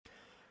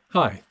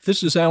Hi,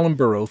 this is Alan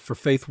Burrow for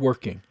Faith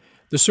Working.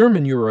 The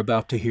sermon you are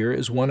about to hear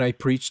is one I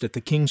preached at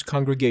the King's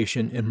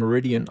Congregation in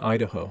Meridian,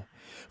 Idaho.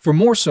 For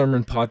more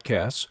sermon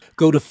podcasts,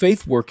 go to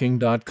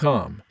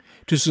faithworking.com.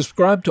 To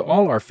subscribe to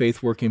all our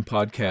Faith Working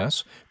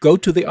podcasts, go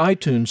to the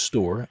iTunes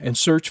Store and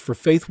search for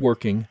Faith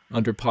Working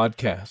under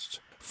Podcasts.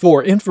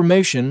 For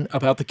information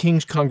about the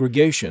King's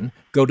Congregation,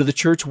 go to the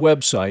church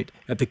website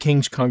at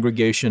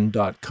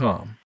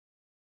thekingscongregation.com.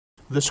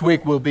 This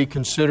week we'll be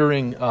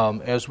considering,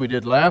 as we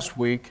did last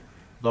week,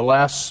 the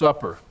Last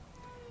Supper.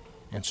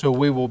 And so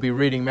we will be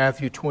reading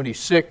Matthew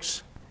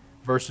 26,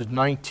 verses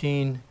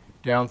 19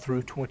 down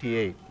through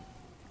 28.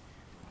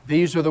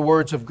 These are the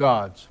words of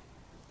God.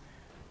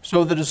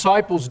 So the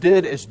disciples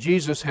did as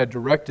Jesus had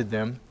directed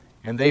them,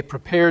 and they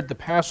prepared the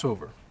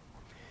Passover.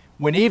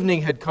 When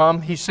evening had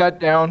come, he sat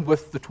down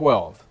with the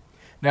 12.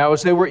 Now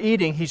as they were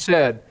eating, he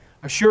said,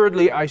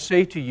 "Assuredly I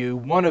say to you,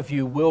 one of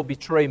you will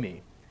betray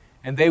me."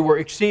 And they were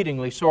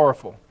exceedingly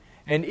sorrowful.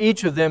 And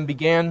each of them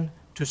began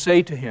to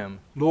say to him,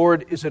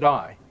 "Lord, is it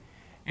I?"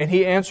 And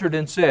he answered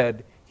and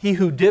said, "He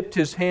who dipped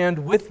his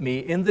hand with me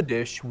in the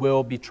dish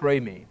will betray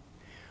me.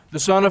 The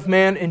Son of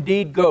Man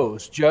indeed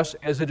goes, just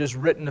as it is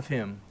written of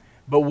him.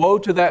 But woe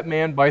to that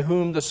man by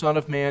whom the Son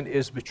of Man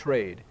is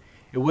betrayed.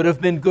 It would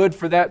have been good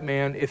for that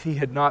man if he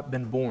had not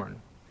been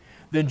born."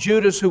 Then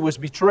Judas, who was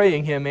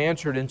betraying him,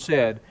 answered and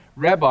said,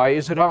 "Rabbi,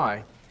 is it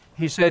I?"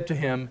 He said to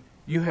him,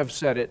 "You have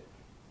said it."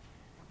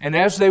 And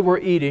as they were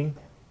eating,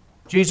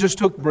 Jesus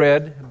took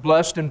bread,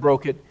 blessed and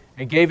broke it,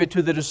 and gave it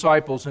to the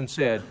disciples and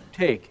said,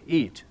 "Take,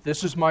 eat,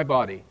 this is my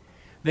body."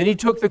 Then he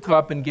took the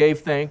cup and gave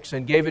thanks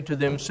and gave it to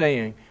them,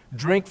 saying,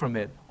 "Drink from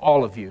it,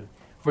 all of you,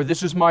 for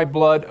this is my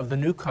blood of the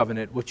new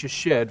covenant, which is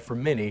shed for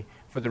many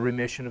for the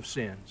remission of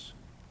sins."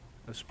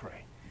 Let's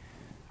pray.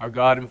 Our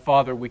God and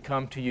Father, we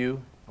come to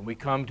you, and we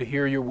come to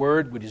hear your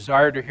word. We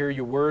desire to hear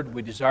your word.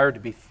 We desire to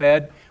be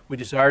fed. We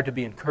desire to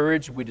be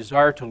encouraged. We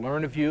desire to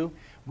learn of you.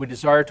 We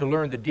desire to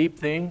learn the deep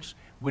things.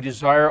 We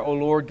desire, O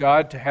Lord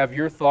God, to have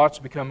your thoughts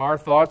become our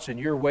thoughts and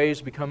your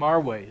ways become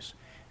our ways.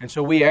 And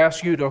so we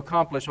ask you to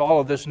accomplish all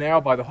of this now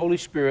by the Holy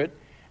Spirit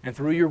and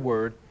through your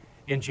word.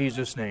 In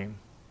Jesus' name,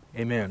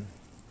 amen.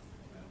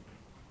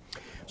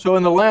 So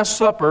in the Last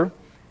Supper,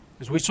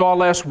 as we saw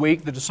last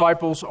week, the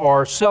disciples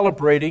are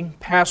celebrating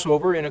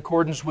Passover in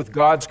accordance with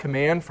God's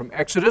command from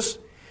Exodus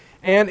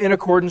and in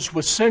accordance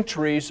with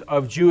centuries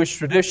of Jewish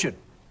tradition.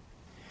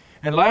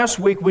 And last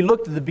week we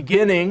looked at the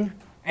beginning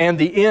and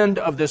the end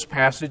of this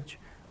passage.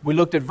 We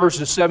looked at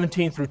verses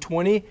 17 through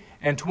 20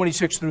 and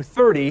 26 through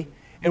 30,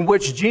 in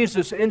which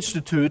Jesus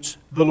institutes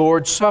the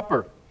Lord's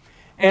Supper.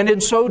 And in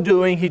so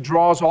doing, he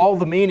draws all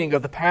the meaning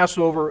of the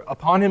Passover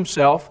upon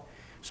himself,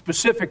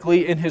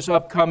 specifically in his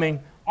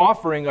upcoming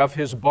offering of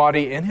his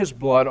body and his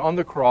blood on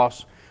the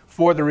cross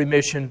for the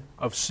remission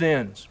of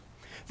sins.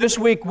 This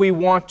week we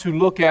want to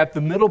look at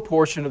the middle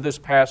portion of this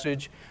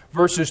passage,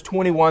 verses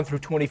 21 through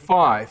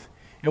 25,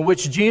 in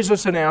which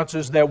Jesus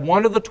announces that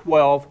one of the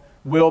 12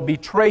 will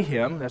betray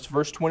him. That's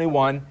verse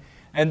 21.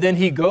 And then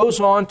he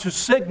goes on to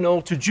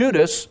signal to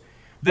Judas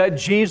that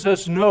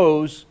Jesus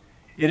knows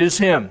it is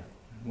him.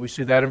 We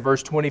see that in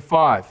verse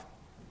 25.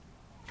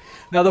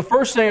 Now the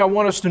first thing I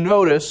want us to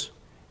notice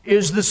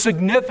is the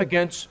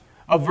significance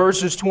of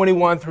verses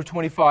 21 through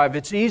 25.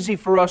 It's easy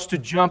for us to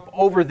jump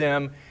over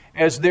them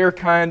as they're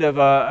kind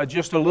of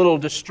just a little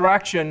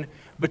distraction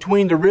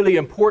between the really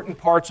important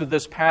parts of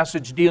this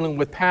passage dealing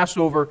with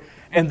Passover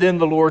and then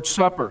the Lord's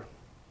Supper.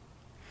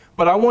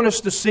 But I want us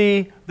to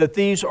see that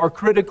these are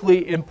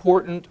critically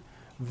important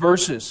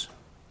verses.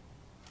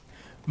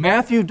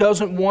 Matthew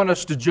doesn't want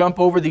us to jump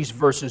over these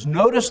verses.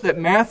 Notice that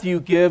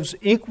Matthew gives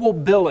equal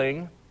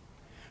billing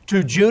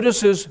to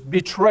Judas's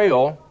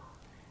betrayal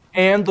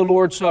and the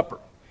Lord's Supper.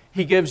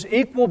 He gives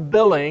equal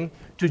billing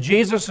to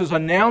Jesus'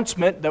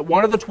 announcement that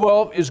one of the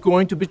 12 is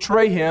going to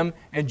betray him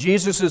and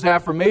Jesus'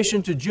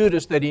 affirmation to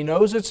Judas that he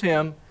knows it's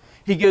him.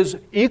 He gives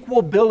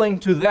equal billing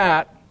to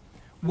that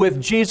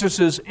with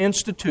Jesus'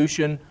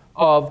 institution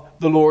of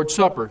the Lord's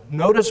Supper.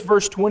 Notice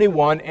verse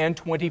 21 and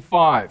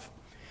 25.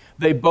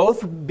 They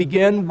both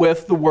begin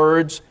with the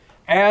words,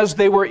 "as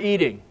they were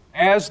eating,"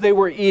 "as they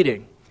were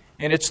eating."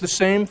 And it's the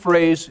same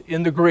phrase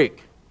in the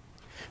Greek.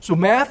 So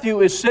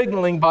Matthew is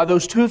signaling by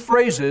those two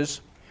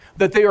phrases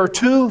that they are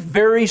two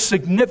very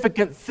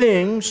significant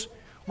things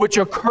which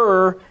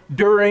occur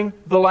during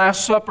the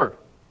Last Supper.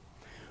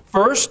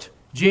 First,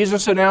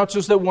 Jesus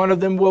announces that one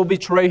of them will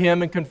betray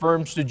him and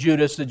confirms to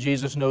Judas that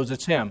Jesus knows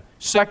it's him.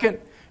 Second,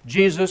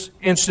 Jesus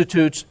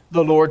institutes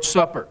the Lord's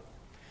Supper.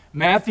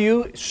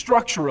 Matthew,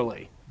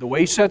 structurally, the way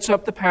he sets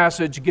up the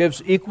passage,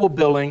 gives equal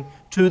billing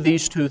to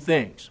these two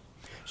things.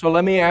 So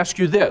let me ask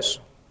you this.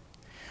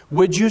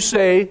 Would you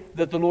say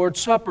that the Lord's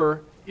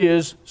Supper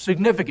is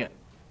significant?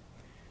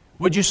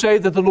 Would you say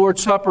that the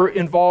Lord's Supper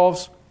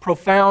involves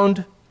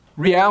profound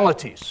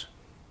realities?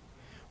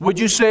 Would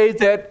you say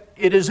that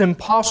it is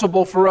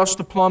impossible for us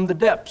to plumb the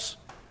depths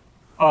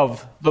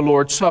of the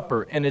Lord's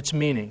Supper and its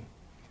meaning?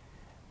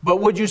 But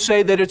would you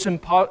say that it's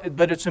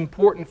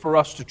important for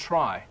us to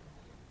try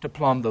to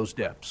plumb those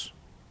depths?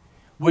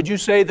 Would you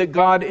say that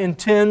God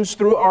intends,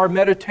 through our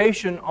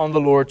meditation on the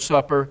Lord's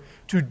Supper,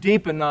 to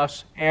deepen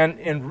us and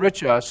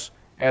enrich us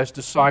as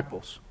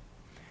disciples?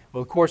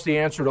 Well, of course, the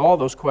answer to all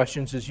those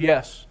questions is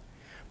yes.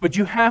 But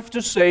you have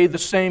to say the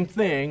same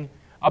thing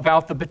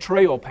about the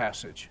betrayal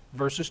passage,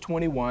 verses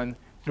 21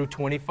 through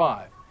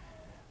 25,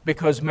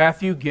 because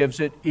Matthew gives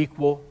it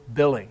equal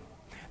billing.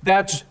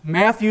 That's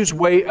Matthew's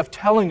way of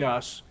telling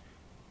us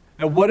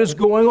that what is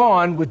going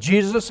on with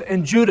Jesus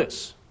and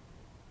Judas.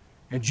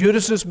 And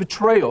Judas's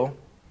betrayal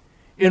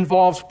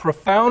involves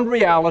profound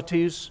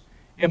realities,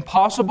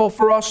 impossible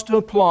for us to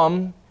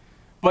plumb,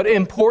 but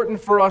important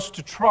for us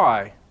to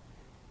try.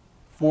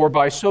 For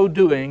by so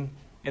doing,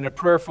 in a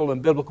prayerful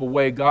and biblical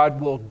way, God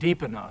will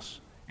deepen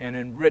us and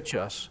enrich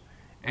us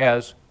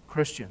as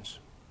Christians.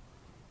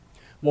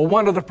 Well,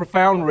 one of the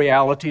profound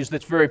realities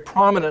that's very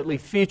prominently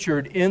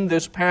featured in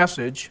this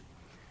passage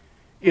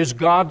is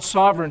God's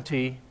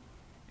sovereignty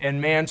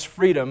and man's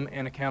freedom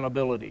and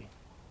accountability.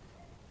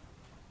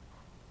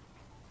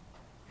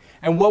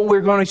 And what we're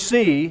going to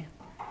see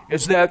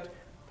is that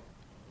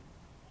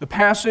the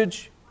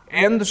passage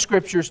and the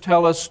Scriptures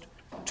tell us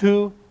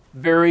two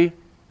very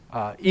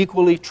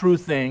equally true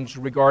things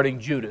regarding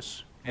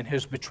Judas and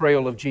his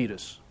betrayal of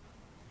Jesus.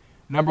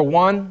 Number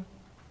one,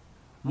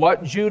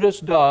 what Judas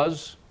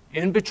does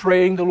in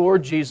betraying the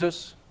Lord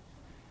Jesus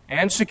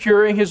and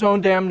securing his own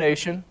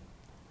damnation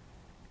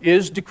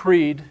is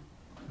decreed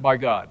by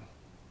God.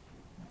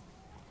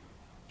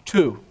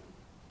 Two,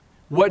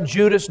 what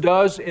Judas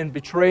does in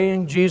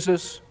betraying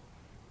Jesus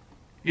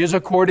is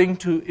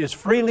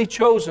freely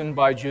chosen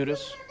by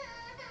Judas,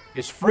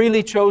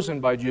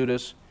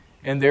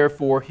 and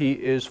therefore he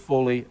is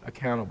fully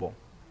accountable.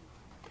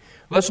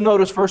 Let's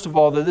notice, first of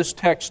all, that this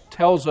text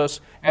tells us,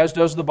 as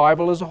does the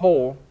Bible as a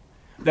whole,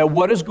 that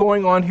what is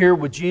going on here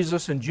with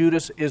Jesus and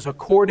Judas is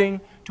according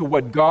to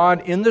what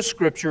God in the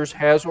Scriptures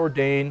has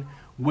ordained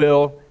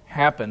will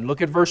happen.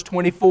 Look at verse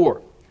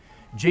 24.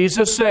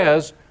 Jesus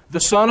says, "The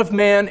Son of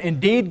Man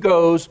indeed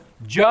goes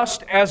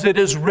just as it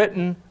is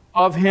written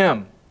of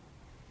him."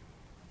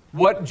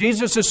 What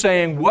Jesus is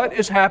saying, what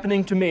is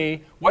happening to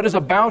me, what is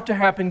about to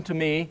happen to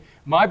me,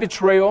 my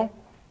betrayal,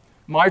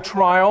 my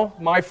trial,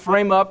 my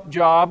frame-up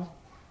job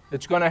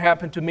that's going to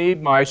happen to me,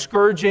 my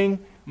scourging,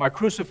 my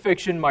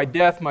crucifixion, my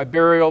death, my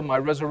burial, my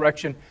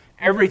resurrection,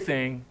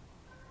 everything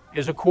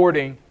is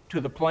according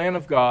to the plan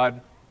of God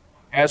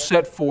as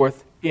set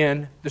forth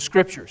in the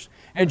Scriptures.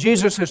 And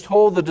Jesus has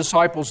told the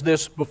disciples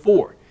this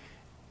before.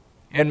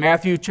 In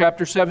Matthew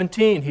chapter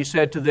 17, he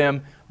said to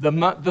them,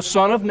 the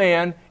Son of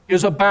Man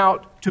is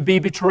about to be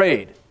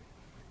betrayed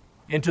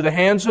into the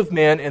hands of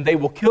men, and they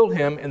will kill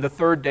him, and the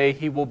third day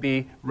he will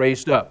be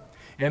raised up.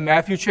 In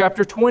Matthew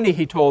chapter 20,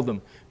 he told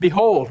them,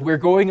 "Behold, we're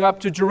going up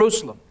to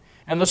Jerusalem,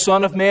 and the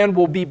Son of Man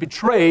will be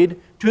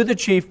betrayed to the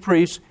chief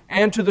priests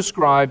and to the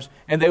scribes,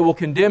 and they will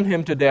condemn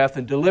him to death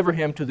and deliver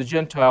him to the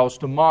Gentiles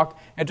to mock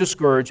and to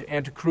scourge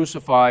and to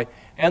crucify,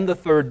 and the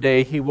third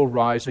day he will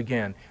rise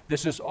again."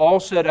 This is all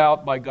set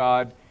out by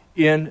God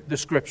in the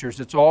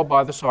Scriptures. It's all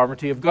by the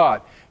sovereignty of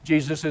God.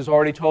 Jesus has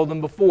already told them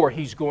before,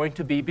 he's going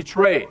to be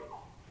betrayed.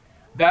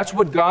 That's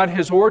what God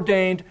has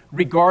ordained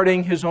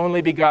regarding his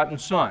only begotten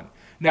Son.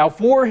 Now,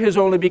 for his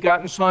only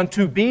begotten Son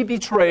to be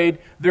betrayed,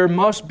 there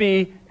must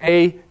be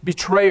a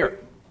betrayer.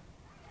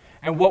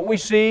 And what we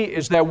see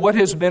is that what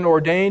has been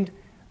ordained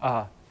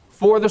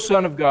for the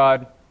Son of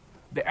God,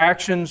 the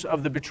actions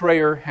of the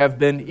betrayer have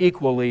been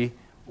equally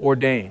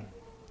ordained.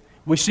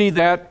 We see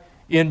that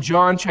in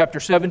John chapter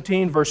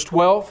 17, verse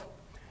 12.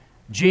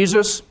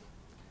 Jesus,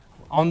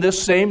 on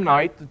this same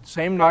night, the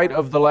same night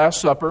of the Last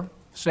Supper,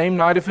 same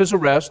night of his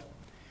arrest,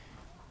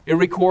 it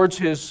records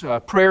his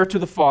prayer to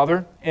the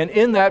Father. And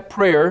in that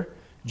prayer,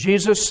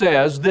 Jesus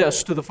says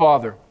this to the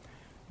Father: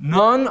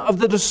 "None of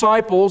the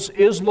disciples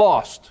is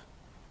lost.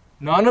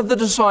 None of the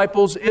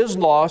disciples is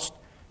lost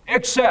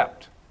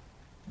except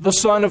the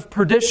son of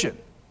perdition,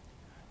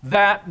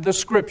 that the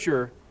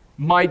Scripture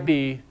might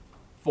be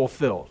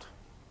fulfilled."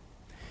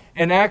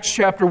 In Acts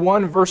chapter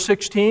 1, verse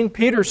 16,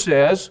 Peter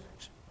says,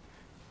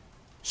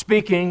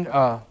 speaking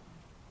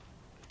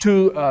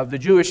to the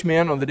Jewish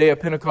men on the day of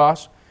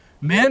Pentecost,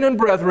 "Men and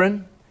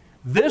brethren,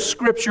 this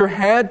Scripture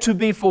had to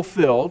be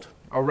fulfilled,"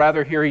 or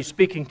rather here he's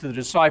speaking to the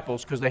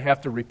disciples because they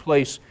have to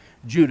replace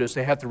Judas.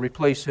 They have to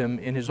replace him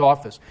in his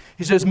office.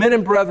 He says, "Men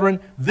and brethren,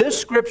 this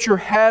Scripture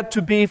had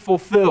to be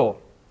fulfilled,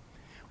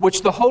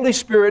 which the Holy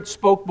Spirit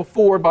spoke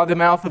before by the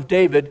mouth of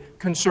David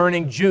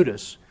concerning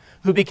Judas,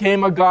 who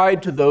became a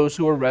guide to those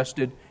who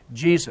arrested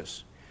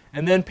Jesus."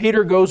 And then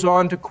Peter goes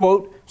on to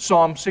quote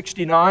Psalm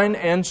 69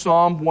 and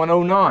Psalm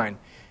 109.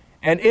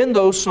 And in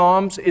those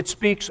Psalms, it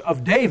speaks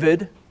of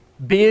David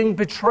being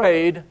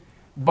betrayed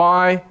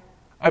by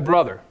a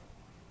brother,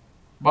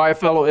 by a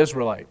fellow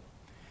Israelite.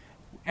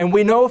 And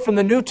we know from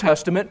the New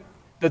Testament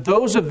that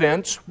those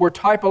events were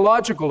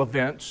typological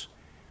events.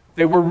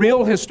 They were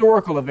real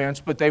historical events,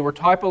 but they were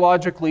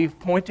typologically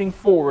pointing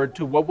forward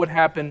to what would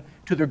happen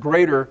to the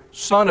greater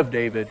Son of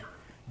David,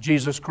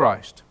 Jesus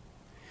Christ.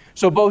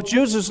 So both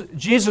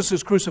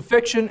Jesus'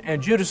 crucifixion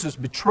and Judas'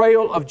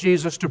 betrayal of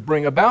Jesus to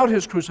bring about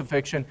his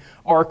crucifixion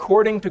are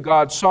according to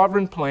God's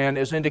sovereign plan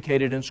as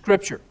indicated in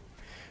Scripture.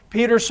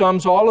 Peter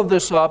sums all of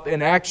this up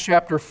in Acts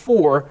chapter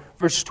 4,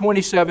 verses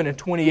 27 and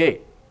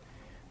 28.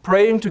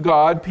 Praying to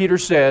God, Peter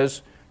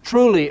says,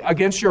 "Truly,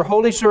 against your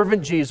holy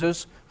servant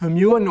Jesus, whom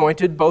you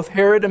anointed, both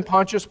Herod and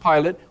Pontius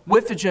Pilate,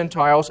 with the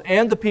Gentiles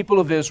and the people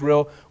of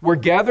Israel, were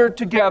gathered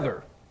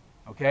together."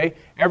 Okay?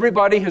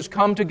 Everybody has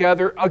come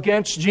together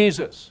against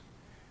Jesus.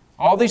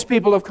 All these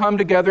people have come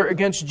together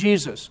against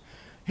Jesus.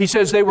 He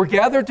says they were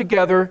gathered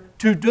together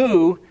to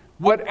do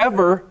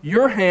whatever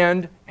your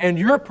hand and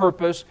your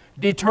purpose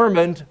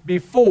determined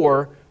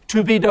before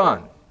to be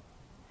done.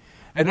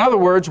 In other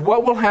words,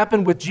 what will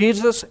happen with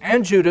Jesus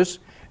and Judas,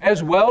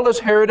 as well as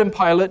Herod and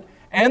Pilate,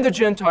 and the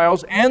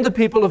Gentiles and the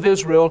people of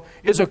Israel,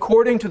 is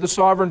according to the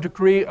sovereign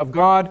decree of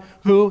God,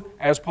 who,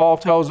 as Paul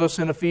tells us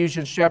in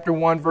Ephesians chapter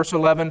 1, verse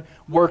 11,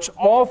 works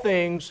all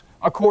things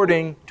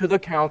according to the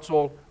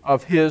counsel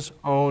of His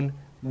own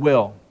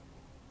will.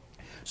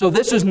 So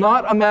this is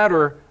not a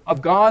matter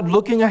of God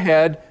looking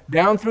ahead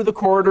down through the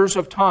corridors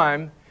of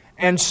time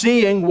and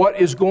seeing what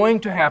is going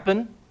to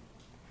happen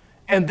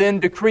and then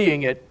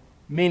decreeing it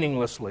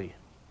meaninglessly.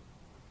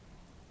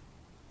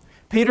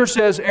 Peter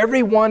says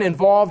everyone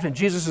involved in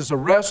Jesus'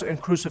 arrest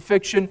and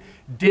crucifixion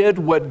did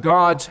what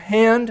God's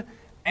hand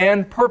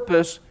and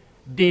purpose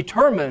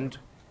determined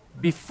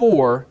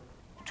before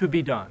to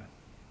be done.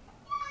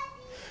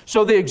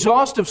 So the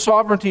exhaustive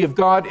sovereignty of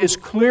God is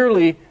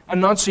clearly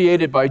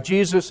enunciated by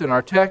Jesus in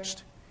our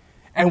text,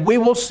 and we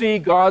will see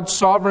God's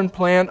sovereign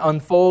plan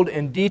unfold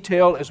in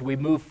detail as we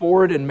move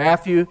forward in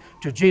Matthew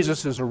to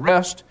Jesus'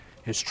 arrest,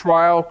 His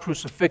trial,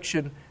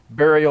 crucifixion,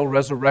 burial,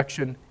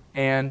 resurrection,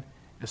 and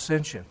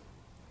ascension.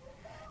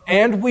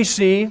 And we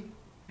see,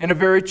 in a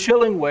very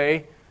chilling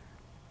way,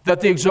 that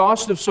the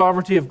exhaustive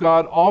sovereignty of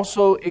God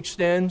also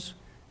extends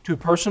to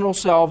personal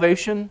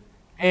salvation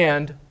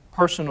and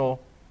personal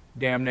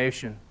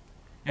damnation.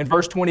 In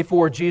verse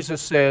 24,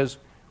 Jesus says,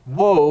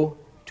 "Woe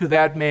to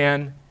that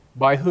man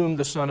by whom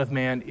the Son of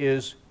Man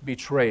is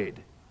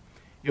betrayed."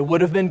 It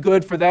would have been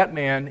good for that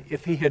man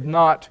if he had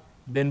not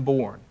been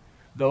born.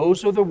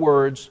 Those are the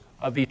words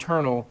of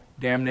eternal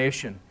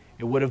damnation.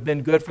 It would have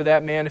been good for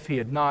that man if he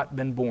had not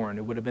been born.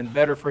 It would have been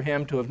better for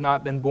him to have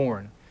not been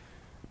born.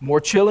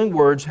 More chilling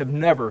words have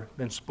never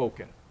been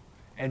spoken.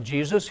 And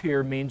Jesus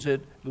here means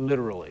it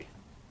literally.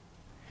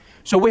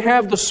 So we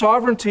have the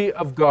sovereignty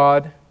of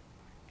God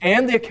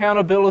and the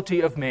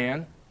accountability of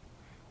man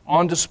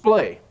on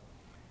display,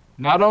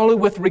 not only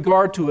with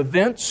regard to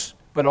events,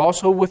 but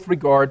also with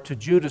regard to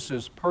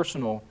Judas's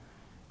personal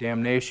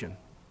damnation.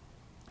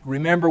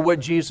 Remember what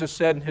Jesus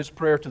said in His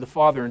prayer to the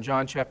Father in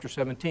John chapter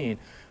 17.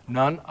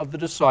 "None of the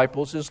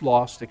disciples is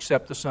lost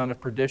except the son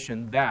of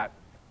perdition, that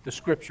the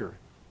Scripture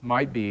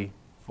might be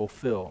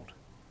fulfilled."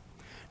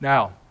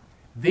 Now,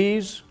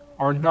 these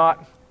are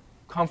not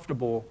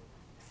comfortable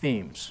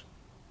themes.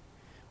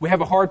 We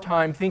have a hard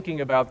time thinking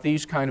about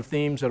these kind of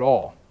themes at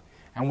all.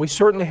 And we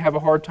certainly have a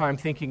hard time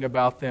thinking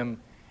about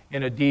them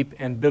in a deep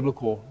and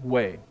biblical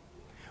way.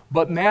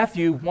 But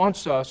Matthew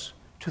wants us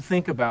to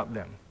think about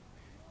them.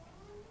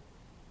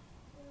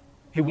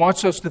 He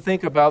wants us to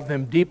think about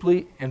them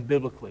deeply and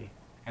biblically.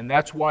 And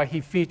that's why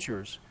he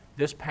features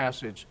this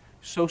passage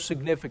so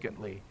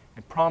significantly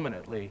and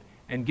prominently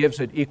and gives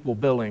it equal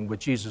billing with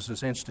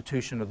Jesus'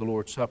 institution of the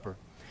Lord's Supper.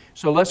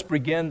 So let's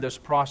begin this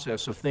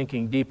process of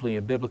thinking deeply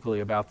and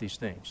biblically about these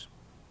things.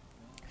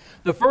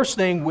 The first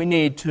thing we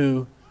need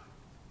to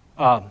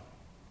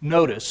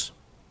notice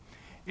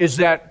is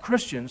that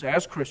Christians,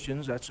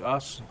 that's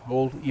us,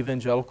 old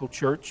evangelical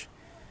church,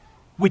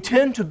 we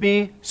tend to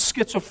be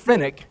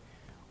schizophrenic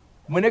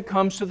when it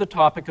comes to the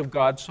topic of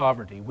God's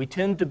sovereignty. We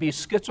tend to be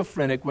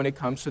schizophrenic when it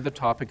comes to the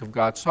topic of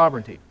God's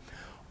sovereignty.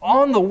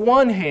 On the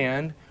one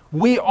hand,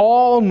 we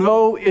all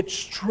know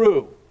it's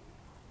true,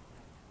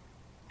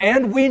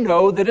 and we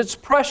know that it's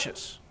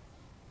precious.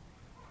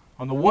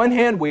 On the one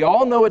hand, we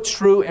all know it's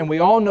true, and we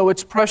all know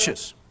it's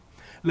precious.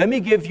 Let me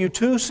give you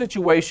two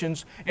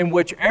situations in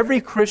which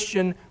every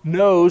Christian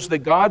knows that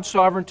God's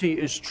sovereignty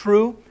is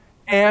true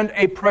and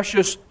a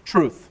precious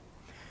truth.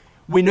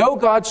 We know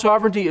God's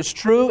sovereignty is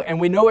true, and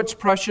we know it's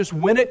precious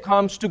when it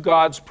comes to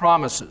God's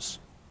promises.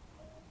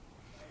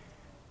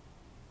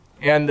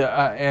 And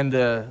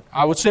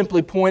I would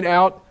simply point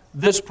out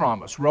this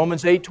promise,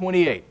 Romans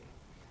 8:28.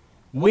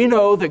 We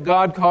know that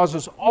God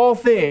causes all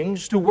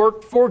things to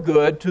work for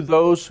good to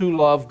those who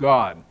love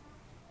God.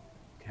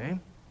 Okay?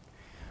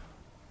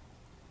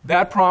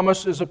 That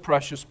promise is a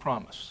precious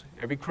promise.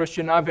 Every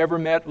Christian I've ever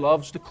met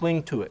loves to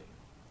cling to it.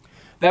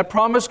 That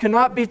promise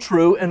cannot be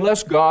true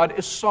unless God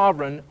is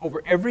sovereign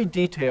over every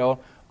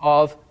detail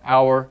of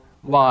our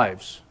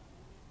lives.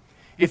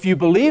 If you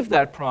believe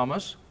that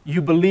promise,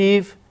 you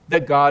believe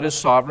that God is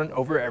sovereign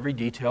over every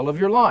detail of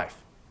your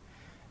life.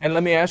 And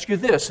let me ask you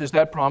this, is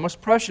that promise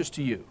precious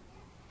to you?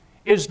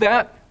 Is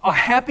that a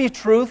happy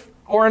truth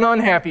or an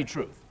unhappy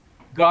truth?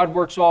 God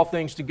works all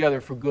things together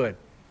for good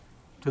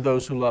to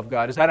those who love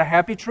God. Is that a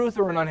happy truth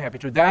or an unhappy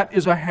truth? That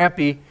is a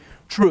happy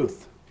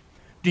truth?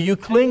 Do you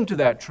cling to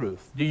that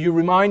truth? Do you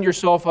remind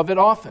yourself of it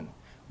often?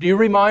 Do you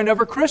remind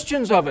other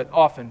Christians of it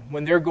often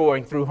when they're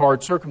going through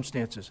hard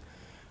circumstances?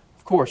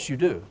 Of course you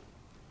do.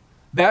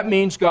 That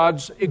means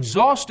God's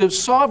exhaustive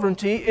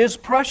sovereignty is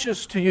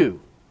precious to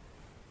you.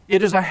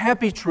 It is a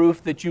happy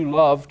truth that you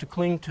love to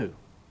cling to.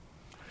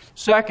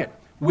 Second,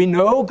 we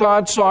know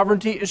God's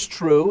sovereignty is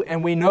true,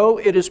 and we know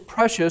it is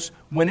precious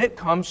when it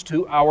comes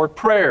to our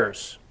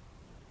prayers.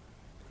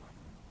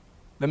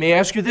 Let me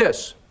ask you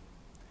this.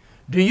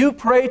 Do you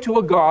pray to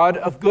a God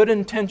of good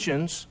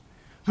intentions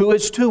who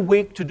is too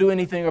weak to do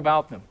anything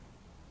about them?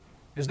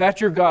 Is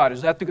that your God?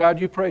 Is that the God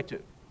you pray to?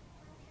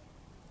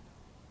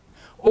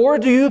 Or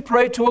do you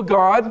pray to a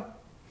God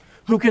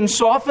who can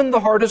soften the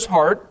hardest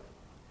heart,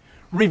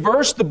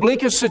 reverse the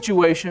bleakest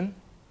situation,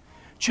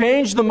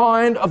 change the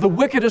mind of the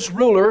wickedest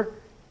ruler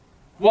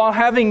while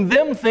having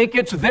them think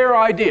it's their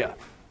idea?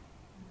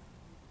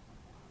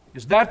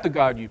 Is that the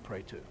God you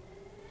pray to?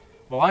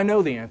 Well, I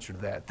know the answer to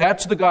that.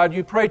 That's the God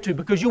you pray to,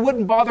 because you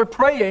wouldn't bother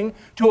praying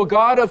to a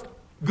God of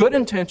good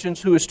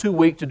intentions who is too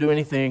weak to do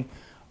anything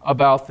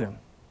about them.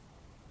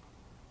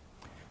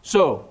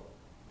 So,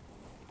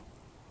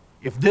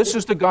 if this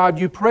is the God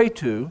you pray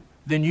to,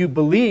 then you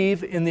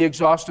believe in the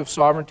exhaustive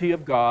sovereignty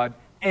of God,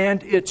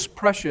 and it's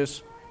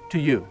precious to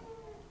you.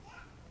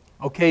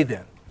 Okay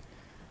then.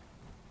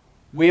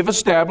 We have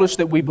established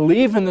that we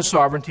believe in the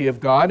sovereignty of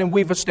God, and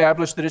we've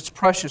established that it's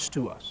precious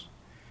to us.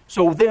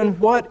 So then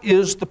what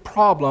is the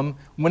problem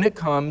when it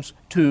comes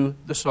to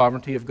the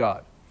sovereignty of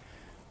God?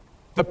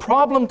 The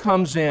problem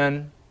comes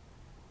in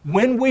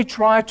when we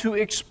try to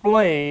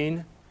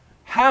explain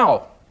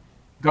how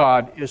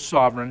God is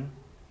sovereign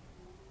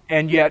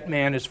and yet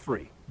man is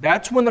free.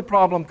 That's when the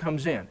problem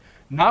comes in.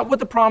 Not with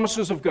the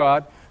promises of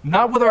God,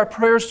 not with our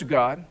prayers to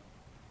God,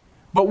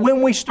 but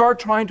when we start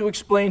trying to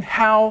explain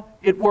how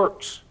it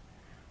works,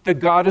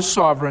 that God is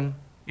sovereign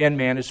and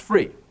man is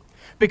free.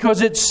 Because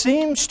it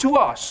seems to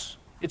us,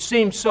 it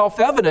seems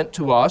self-evident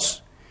to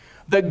us,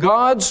 that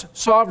God's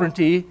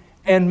sovereignty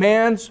and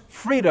man's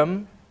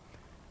freedom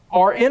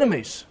are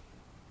enemies.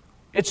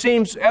 It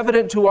seems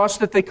evident to us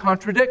that they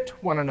contradict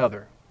one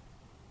another.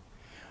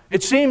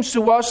 It seems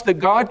to us that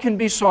God can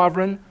be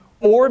sovereign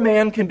or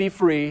man can be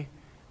free,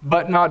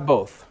 but not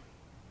both.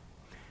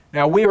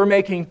 Now, we are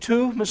making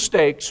two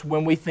mistakes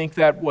when we think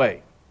that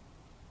way.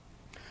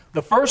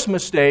 The first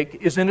mistake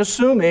is in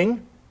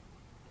assuming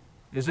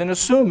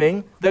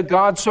that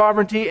God's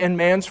sovereignty and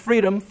man's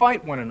freedom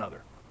fight one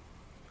another.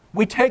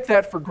 We take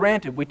that for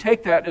granted. We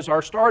take that as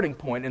our starting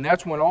point, and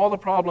that's when all the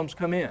problems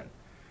come in.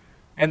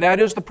 And that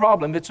is the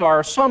problem. It's our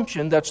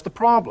assumption that's the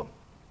problem.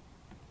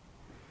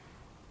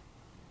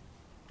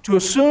 To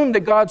assume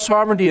that God's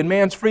sovereignty and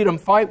man's freedom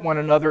fight one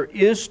another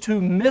is to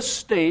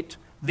misstate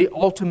the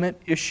ultimate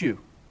issue.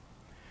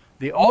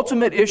 The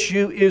ultimate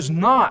issue is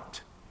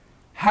not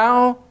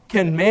how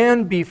can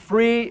man be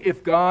free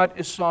if God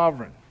is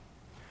sovereign.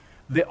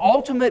 The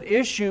ultimate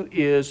issue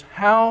is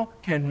how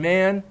can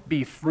man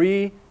be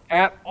free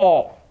at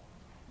all?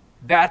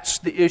 That's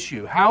the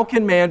issue. How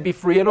can man be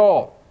free at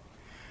all?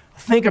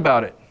 Think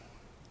about it.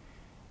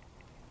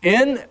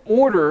 In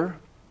order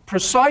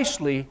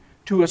precisely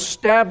to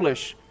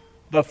establish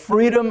the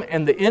freedom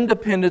and the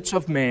independence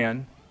of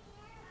man,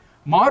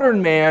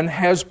 modern man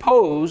has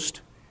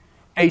posed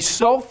a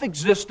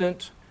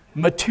self-existent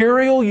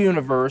material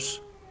universe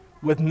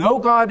with no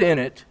God in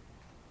it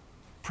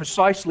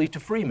precisely to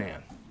free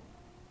man.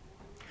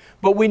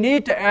 But we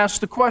need to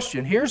ask the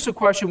question. Here's the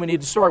question we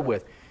need to start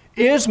with.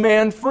 Is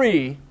man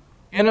free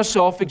in a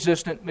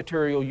self-existent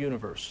material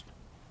universe?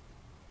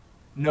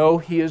 No,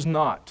 he is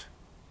not.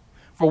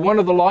 For one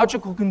of the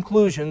logical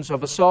conclusions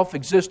of a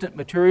self-existent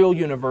material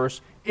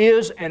universe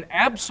is an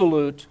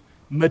absolute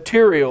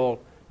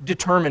material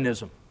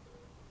determinism.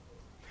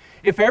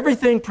 If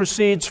everything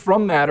proceeds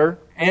from matter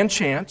and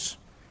chance,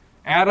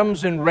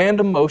 atoms in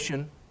random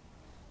motion,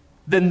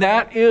 then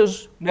that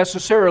is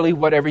necessarily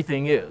what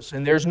everything is,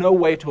 and there's no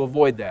way to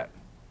avoid that.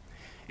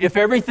 If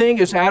everything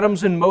is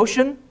atoms in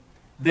motion,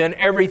 then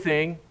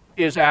everything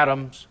is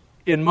atoms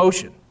in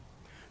motion.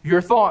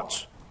 Your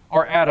thoughts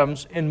are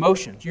atoms in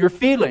motion. Your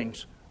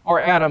feelings are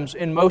atoms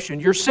in motion.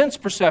 Your sense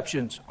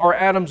perceptions are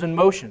atoms in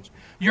motion.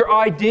 Your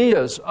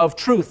ideas of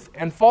truth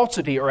and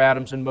falsity are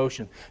atoms in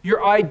motion.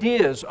 Your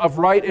ideas of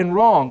right and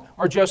wrong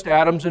are just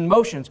atoms in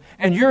motion.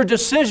 And your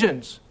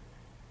decisions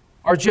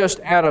are just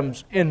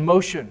atoms in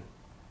motion.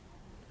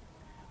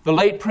 The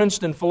late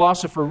Princeton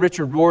philosopher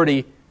Richard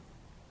Rorty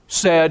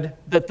said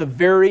that the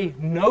very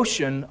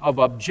notion of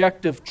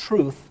objective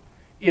truth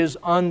is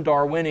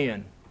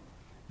un-Darwinian.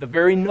 The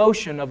very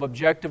notion of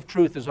objective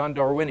truth is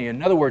un-Darwinian.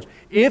 In other words,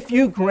 if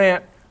you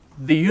grant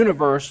the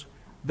universe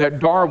that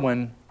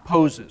Darwin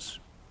poses,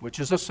 which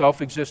is a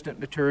self-existent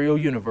material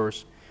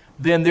universe,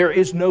 then there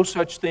is no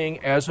such thing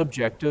as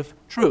objective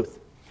truth.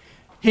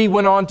 He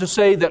went on to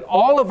say that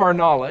all of our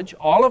knowledge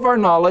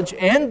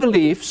and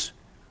beliefs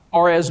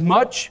are as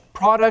much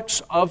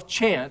products of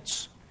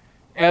chance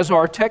as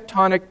are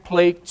tectonic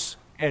plates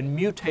and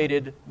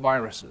mutated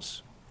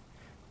viruses.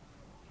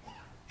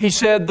 He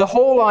said the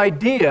whole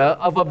idea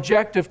of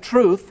objective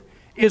truth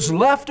is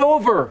left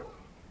over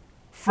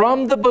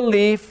from the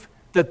belief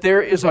that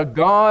there is a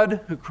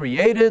God who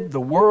created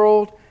the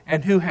world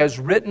and who has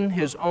written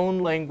His own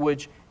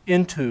language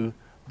into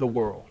the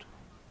world.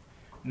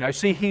 Now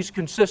see, he's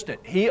consistent.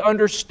 He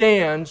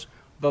understands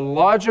the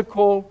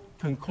logical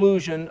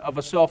conclusion of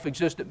a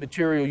self-existent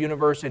material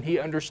universe, and he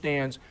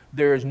understands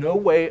there is no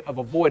way of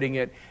avoiding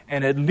it,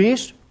 and at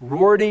least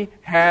Rorty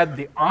had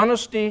the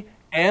honesty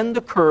and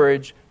the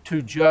courage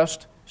to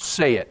just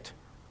say it.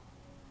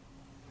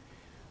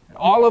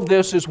 All of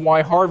this is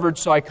why Harvard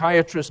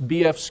psychiatrist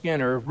B.F.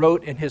 Skinner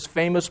wrote in his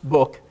famous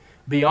book,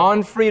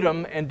 Beyond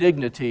Freedom and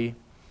Dignity,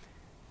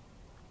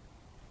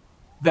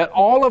 that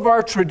all of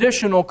our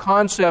traditional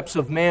concepts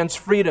of man's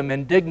freedom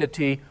and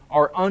dignity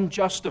are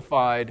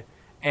unjustified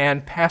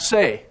and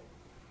passé,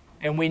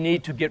 and we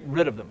need to get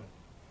rid of them.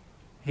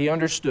 He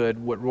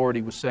understood what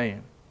Rorty was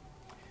saying.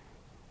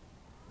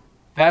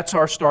 That's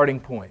our starting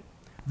point.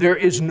 There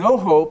is no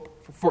hope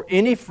for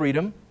any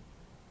freedom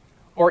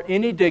or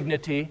any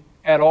dignity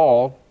at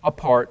all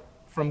apart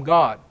from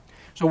God.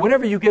 So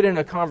whenever you get in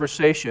a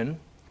conversation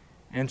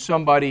and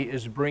somebody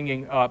is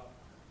bringing up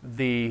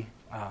the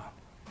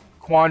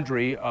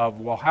quandary of,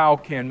 well, how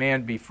can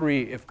man be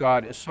free if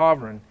God is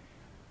sovereign?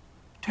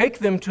 Take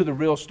them to the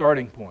real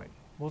starting point.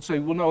 We'll say,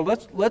 well, no,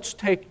 let's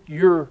take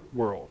your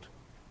world.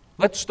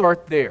 Let's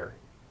start there,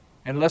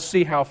 and let's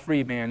see how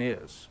free man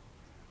is.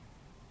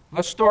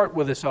 Let's start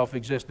with a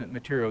self-existent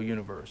material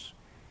universe.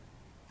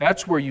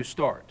 That's where you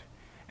start.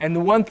 And the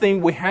one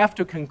thing we have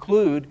to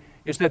conclude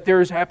is that there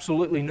is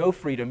absolutely no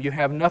freedom. You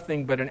have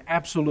nothing but an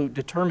absolute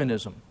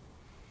determinism.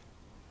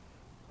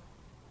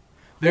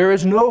 There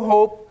is no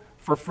hope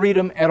for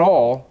freedom at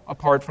all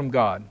apart from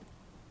God.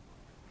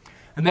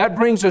 And that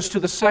brings us to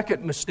the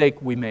second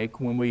mistake we make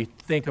when we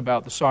think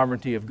about the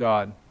sovereignty of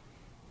God.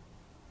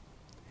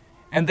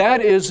 And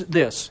that is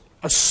this: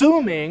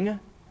 assuming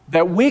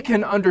that we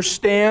can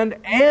understand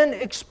and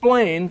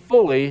explain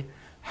fully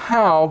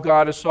how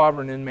God is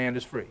sovereign and man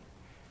is free.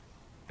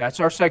 That's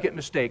our second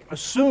mistake.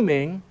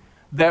 Assuming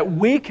that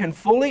we can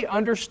fully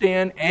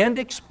understand and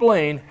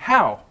explain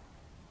how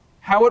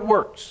it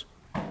works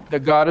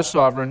that God is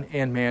sovereign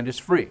and man is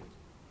free.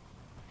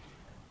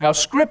 Now,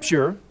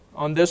 Scripture,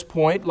 on this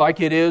point, like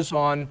it is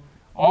on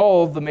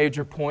all the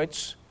major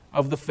points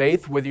of the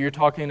faith, whether you're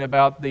talking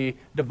about the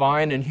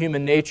divine and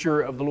human nature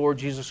of the Lord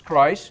Jesus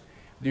Christ,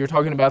 whether you're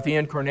talking about the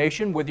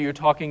incarnation, whether you're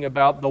talking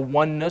about the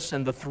oneness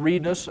and the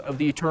threeness of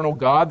the eternal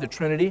God, the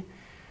Trinity,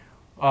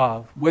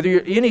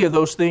 any of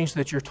those things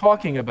that you're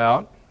talking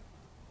about,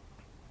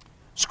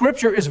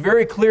 Scripture is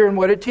very clear in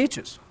what it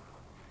teaches.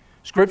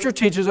 Scripture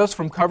teaches us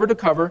from cover to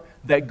cover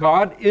that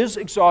God is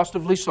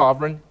exhaustively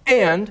sovereign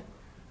and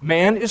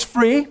man is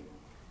free,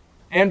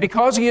 and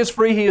because he is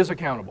free, he is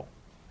accountable.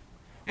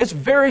 It's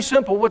very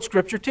simple what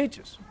Scripture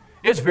teaches.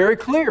 It's very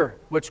clear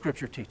what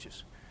Scripture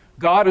teaches.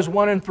 God is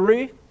one and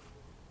three.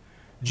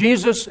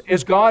 Jesus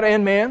is God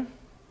and man.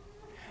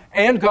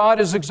 And God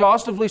is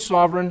exhaustively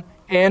sovereign,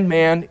 and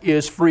man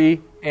is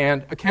free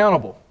and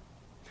accountable.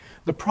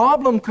 The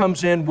problem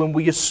comes in when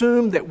we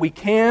assume that we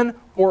can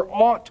or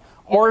ought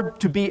or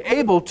to be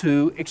able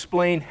to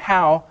explain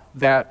how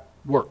that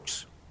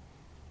works.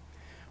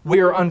 We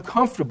are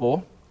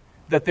uncomfortable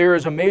that there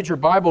is a major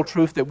Bible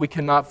truth that we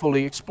cannot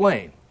fully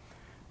explain.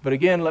 But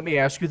again, let me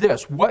ask you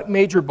this: what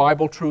major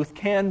Bible truth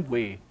can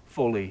we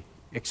fully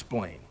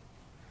explain?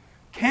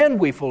 Can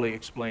we fully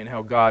explain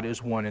how God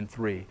is one and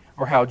three?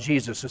 Or how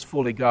Jesus is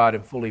fully God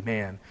and fully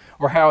man?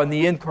 Or how in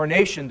the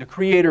incarnation the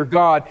Creator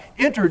God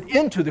entered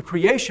into the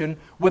creation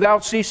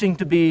without ceasing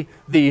to be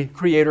the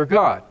Creator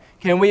God?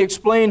 Can we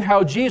explain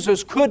how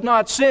Jesus could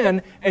not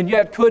sin and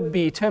yet could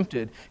be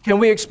tempted? Can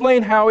we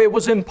explain how it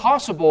was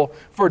impossible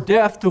for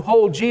death to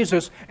hold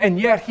Jesus and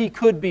yet he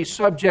could be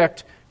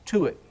subject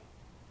to it?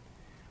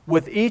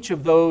 With each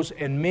of those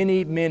and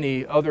many,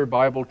 many other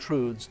Bible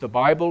truths, the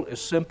Bible is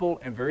simple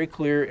and very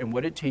clear in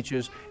what it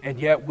teaches, and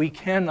yet we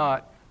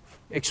cannot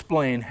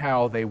explain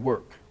how they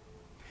work.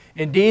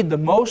 Indeed, the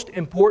most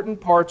important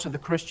parts of the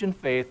Christian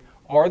faith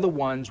are the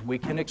ones we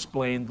can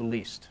explain the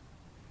least.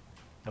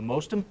 The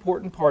most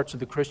important parts of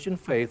the Christian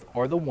faith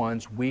are the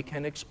ones we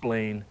can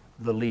explain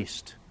the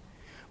least.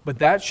 But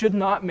that should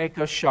not make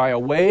us shy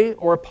away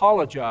or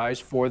apologize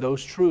for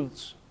those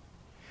truths.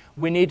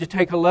 We need to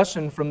take a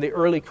lesson from the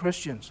early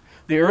Christians.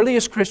 The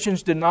earliest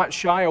Christians did not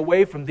shy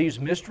away from these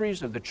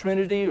mysteries of the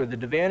Trinity or the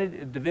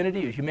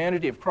divinity or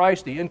humanity of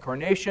Christ, the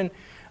incarnation,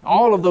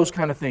 all of those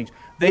kind of things.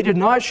 They did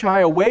not shy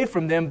away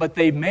from them, but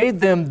they made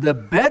them the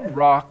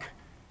bedrock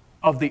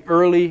of the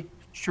early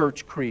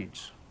church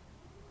creeds.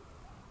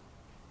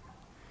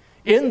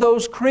 In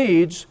those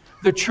creeds,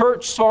 the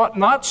church sought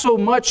not so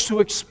much to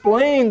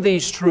explain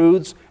these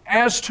truths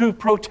as to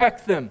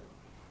protect them.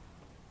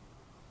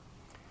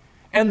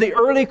 And the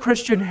early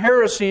Christian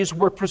heresies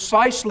were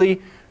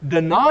precisely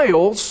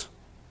denials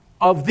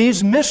of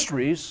these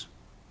mysteries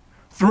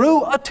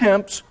through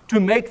attempts to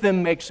make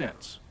them make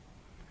sense.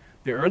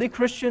 The early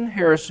Christian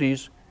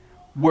heresies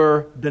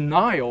were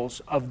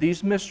denials of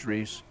these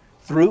mysteries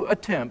through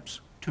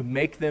attempts to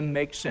make them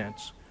make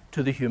sense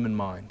to the human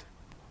mind.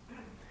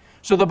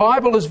 So the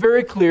Bible is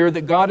very clear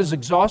that God is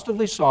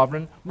exhaustively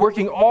sovereign,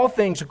 working all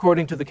things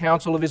according to the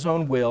counsel of His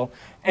own will,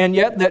 and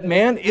yet that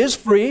man is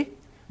free,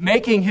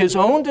 making his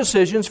own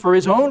decisions for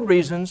his own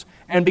reasons,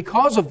 and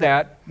because of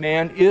that,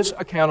 man is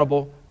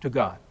accountable to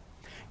God.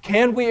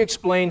 Can we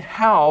explain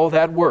how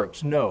that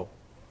works? No.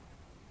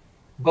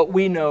 But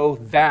we know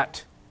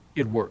that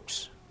it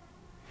works.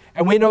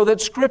 And we know that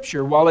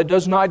Scripture, while it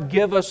does not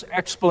give us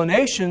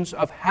explanations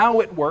of how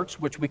it works,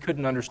 which we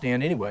couldn't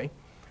understand anyway,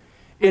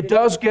 it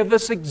does give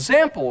us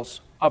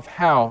examples of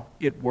how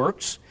it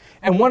works.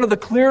 And one of the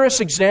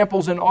clearest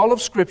examples in all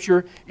of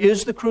Scripture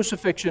is the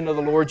crucifixion of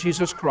the Lord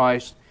Jesus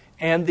Christ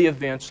and the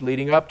events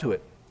leading up to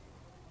it.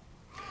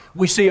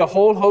 We see a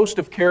whole host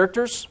of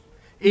characters,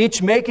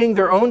 each making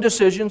their own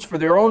decisions for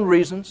their own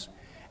reasons,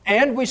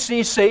 and we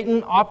see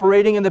Satan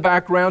operating in the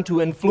background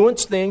to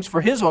influence things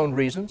for his own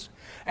reasons,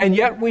 and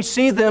yet we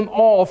see them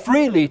all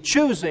freely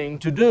choosing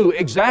to do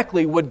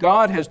exactly what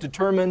God has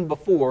determined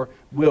before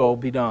will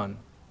be done.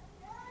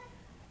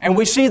 And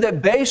we see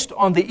that based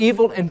on the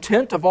evil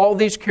intent of all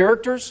these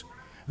characters,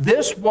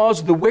 this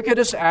was the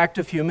wickedest act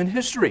of human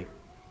history.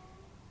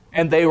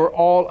 And they were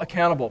all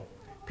accountable.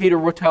 Peter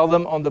will tell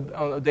them on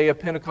the day of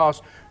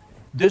Pentecost,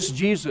 this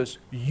Jesus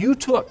you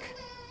took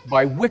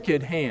by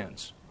wicked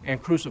hands and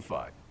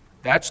crucified.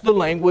 That's the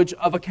language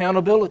of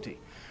accountability.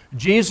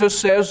 Jesus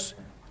says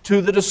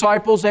to the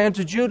disciples and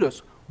to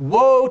Judas,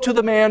 woe to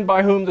the man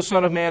by whom the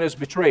Son of Man is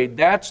betrayed.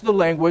 That's the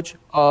language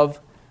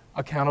of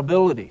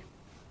accountability.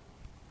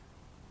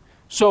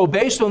 So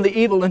based on the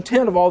evil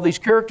intent of all these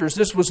characters,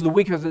 this was the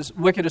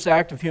wickedest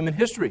act of human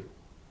history.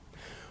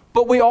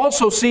 But we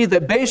also see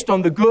that based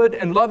on the good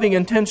and loving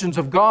intentions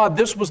of God,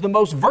 this was the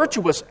most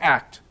virtuous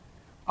act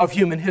of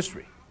human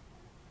history.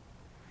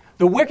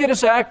 The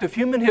wickedest act of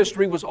human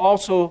history was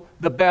also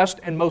the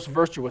best and most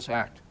virtuous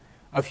act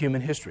of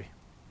human history.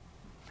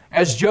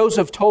 As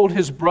Joseph told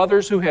his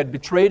brothers who had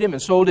betrayed him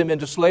and sold him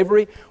into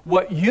slavery,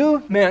 what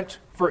you meant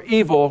for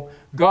evil,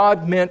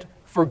 God meant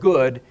for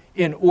good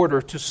in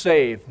order to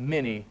save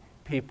many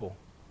people.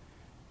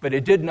 But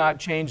it did not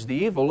change the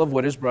evil of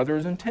what his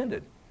brothers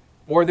intended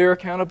or their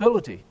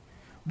accountability.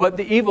 But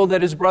the evil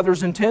that his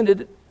brothers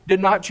intended did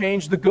not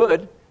change the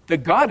good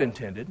that God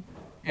intended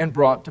and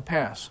brought to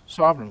pass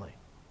sovereignly.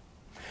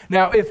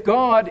 Now, if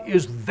God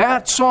is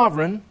that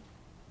sovereign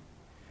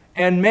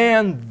and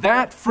man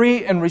that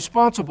free and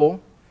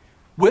responsible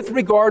with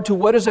regard to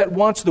what is at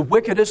once the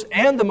wickedest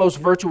and the most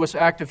virtuous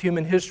act of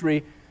human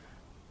history,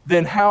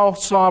 then how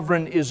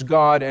sovereign is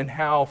God and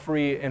how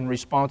free and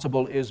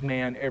responsible is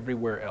man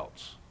everywhere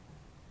else?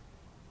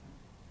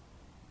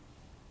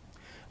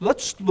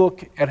 Let's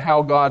look at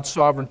how God's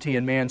sovereignty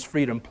and man's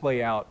freedom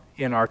play out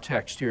in our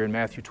text here in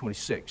Matthew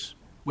 26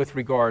 with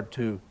regard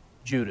to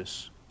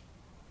Judas.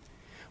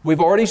 We've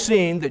already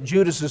seen that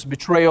Judas's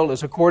betrayal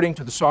is according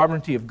to the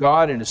sovereignty of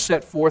God and is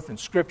set forth in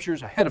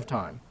Scriptures ahead of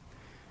time.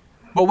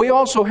 But we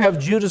also have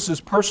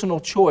Judas's personal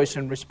choice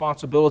and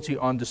responsibility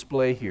on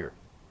display here.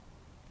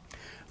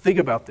 Think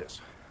about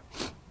this.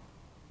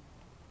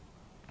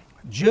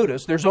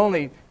 Judas,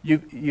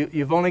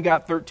 you've only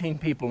got 13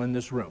 people in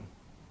this room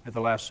at the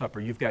Last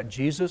Supper. You've got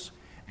Jesus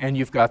and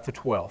you've got the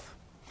 12.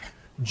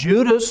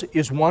 Judas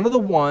is one of the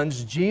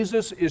ones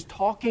Jesus is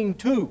talking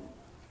to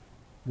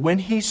when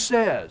he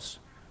says,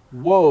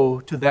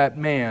 woe to that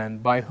man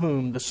by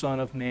whom the Son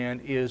of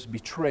Man is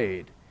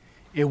betrayed.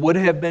 It would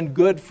have been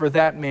good for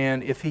that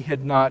man if he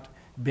had not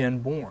been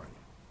born.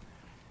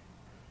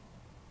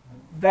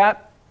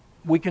 That,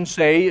 we can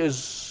say, is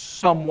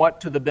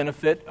somewhat to the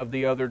benefit of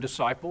the other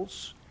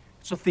disciples.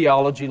 It's a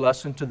theology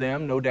lesson to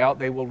them. No doubt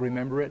they will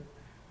remember it.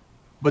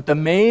 But the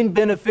main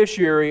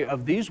beneficiary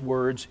of these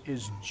words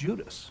is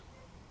Judas.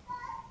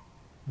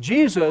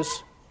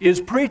 Jesus is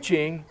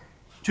preaching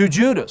to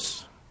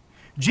Judas.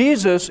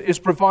 Jesus is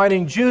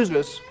providing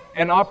Judas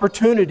an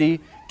opportunity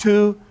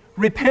to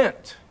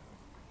repent.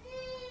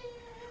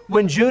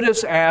 When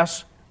Judas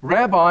asks,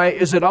 Rabbi,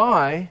 is it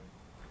I?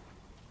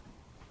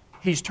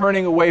 He's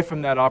turning away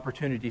from that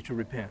opportunity to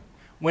repent.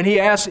 When he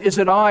asks, is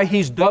it I?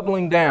 He's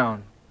doubling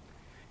down.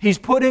 He's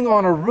putting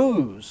on a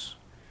ruse.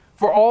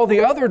 For all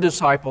the other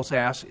disciples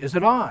ask, is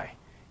it I?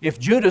 If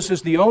Judas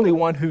is the only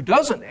one who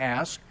doesn't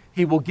ask,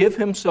 he will give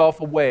himself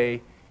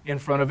away in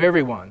front of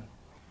everyone.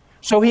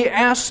 So he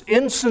asks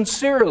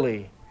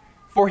insincerely,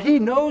 for he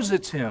knows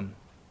it's him.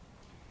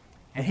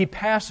 And he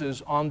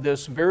passes on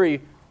this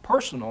very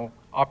personal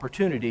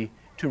opportunity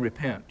to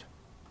repent.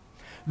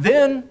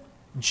 Then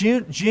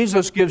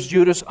Jesus gives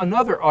Judas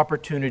another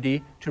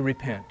opportunity to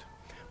repent.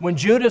 When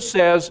Judas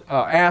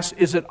asks,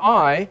 is it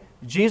I?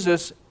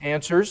 Jesus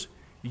answers,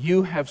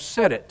 you have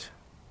said it,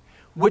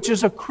 which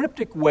is a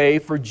cryptic way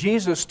for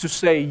Jesus to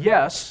say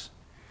yes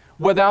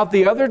without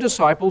the other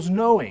disciples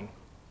knowing.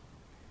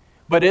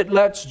 But it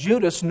lets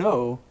Judas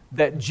know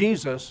that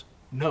Jesus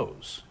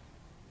knows.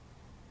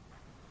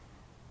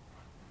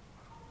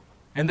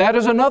 And that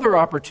is another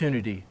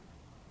opportunity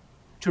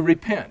to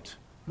repent,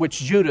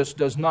 which Judas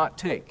does not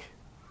take.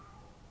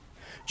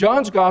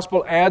 John's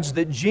Gospel adds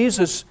that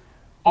Jesus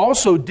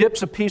also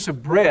dips a piece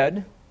of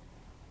bread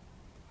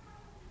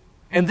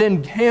and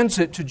then hands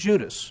it to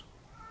Judas.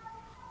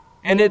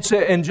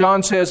 And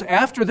John says,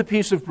 after the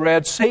piece of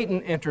bread,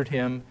 Satan entered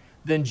him.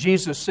 Then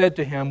Jesus said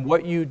to him,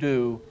 what you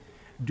do,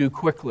 do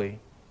quickly.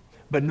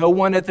 But no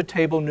one at the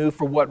table knew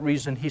for what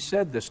reason he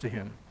said this to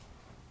him.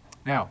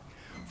 Now,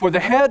 for the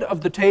head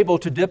of the table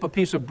to dip a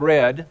piece of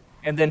bread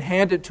and then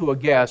hand it to a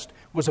guest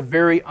was a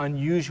very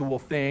unusual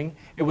thing.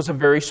 It was a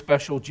very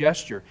special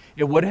gesture.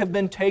 It would have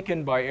been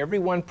taken by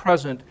everyone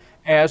present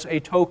as a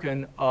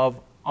token of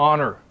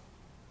honor.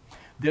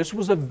 This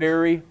was a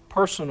very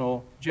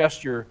personal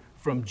gesture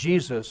from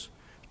Jesus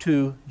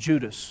to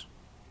Judas.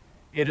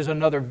 It is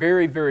another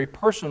very, very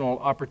personal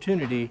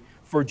opportunity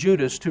for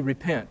Judas to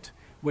repent,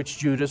 which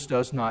Judas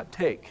does not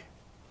take.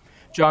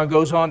 John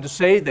goes on to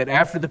say that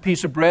after the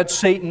piece of bread,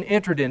 Satan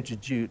entered into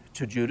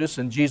Judas,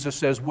 and Jesus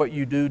says, what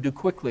you do, do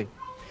quickly.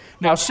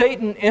 Now,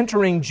 Satan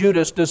entering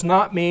Judas does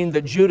not mean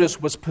that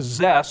Judas was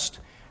possessed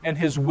and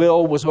his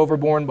will was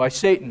overborne by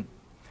Satan.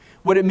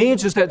 What it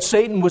means is that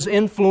Satan was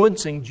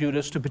influencing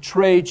Judas to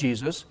betray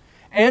Jesus,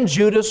 and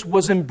Judas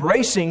was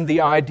embracing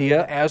the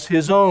idea as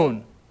his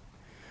own.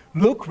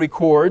 Luke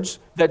records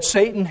that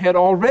Satan had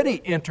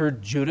already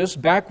entered Judas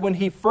back when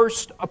he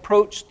first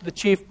approached the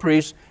chief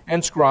priests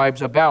and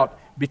scribes about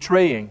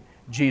betraying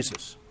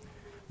Jesus.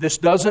 This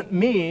doesn't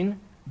mean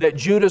that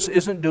Judas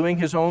isn't doing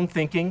his own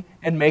thinking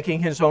and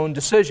making his own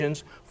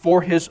decisions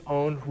for his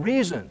own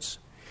reasons.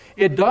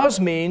 It does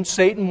mean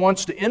Satan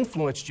wants to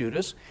influence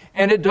Judas,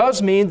 and it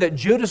does mean that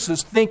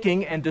Judas's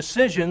thinking and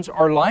decisions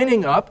are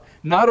lining up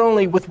not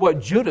only with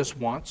what Judas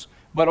wants,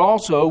 but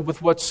also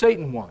with what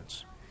Satan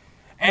wants.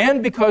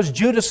 And because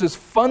Judas's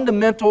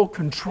fundamental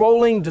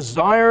controlling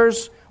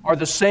desires are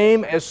the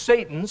same as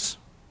Satan's,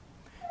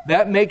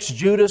 that makes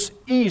Judas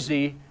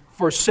easy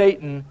for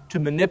Satan to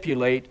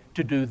manipulate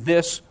to do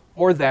this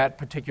or that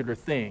particular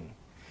thing.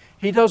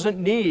 He doesn't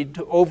need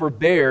to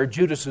overbear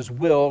Judas's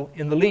will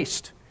in the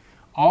least.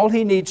 All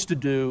he needs to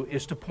do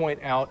is to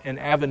point out an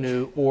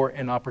avenue or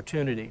an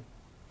opportunity.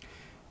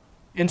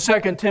 In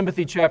 2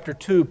 Timothy chapter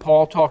 2,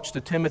 Paul talks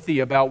to Timothy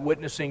about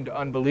witnessing to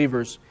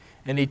unbelievers,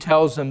 and he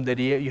tells them that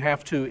you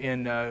have to,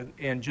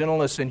 in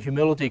gentleness and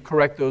humility,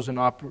 correct those in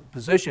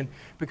opposition,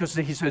 because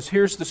he says,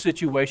 here's the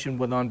situation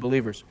with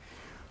unbelievers.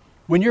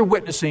 When you're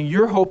witnessing,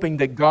 you're hoping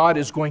that God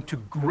is going to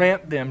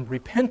grant them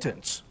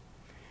repentance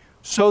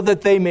so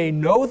that they may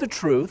know the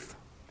truth,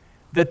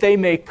 that they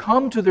may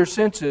come to their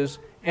senses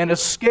and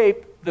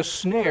escape the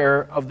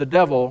snare of the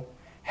devil,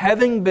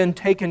 having been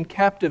taken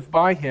captive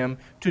by him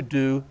to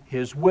do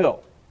his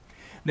will.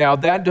 Now,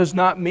 that does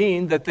not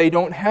mean that they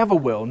don't have a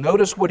will.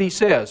 Notice what he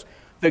says,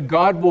 that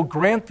God will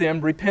grant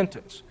them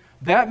repentance.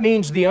 That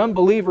means the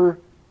unbeliever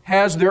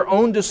has their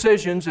own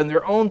decisions and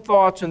their own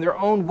thoughts and their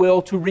own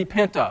will to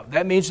repent of.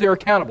 That means they're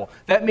accountable.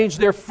 That means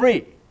they're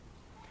free.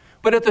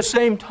 But at the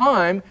same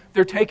time,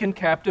 they're taken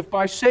captive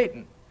by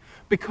Satan.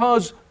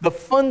 Because the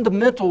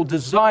fundamental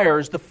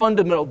desires,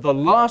 the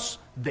lust,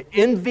 the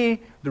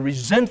envy, the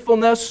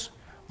resentfulness,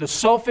 the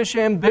selfish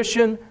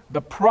ambition,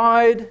 the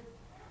pride,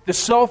 the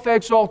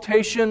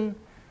self-exaltation,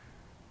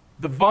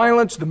 the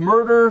violence, the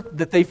murder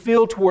that they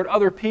feel toward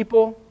other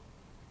people,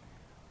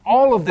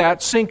 all of that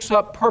syncs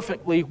up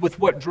perfectly with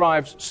what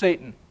drives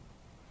Satan.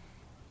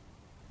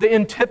 The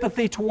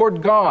antipathy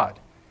toward God,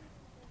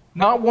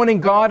 not wanting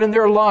God in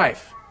their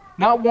life,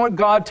 not want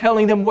God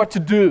telling them what to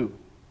do,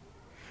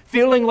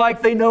 feeling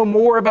like they know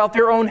more about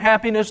their own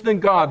happiness than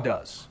God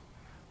does.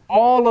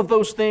 All of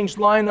those things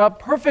line up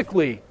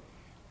perfectly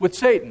with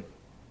Satan,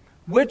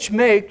 which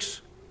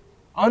makes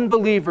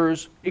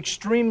unbelievers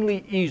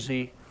extremely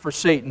easy for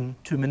Satan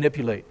to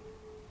manipulate.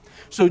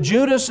 So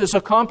Judas is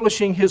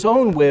accomplishing his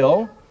own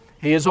will.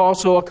 He is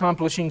also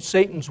accomplishing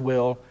Satan's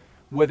will,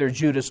 whether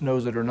Judas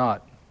knows it or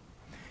not.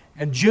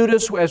 And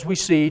Judas, as we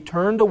see,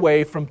 turned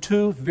away from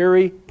two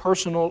very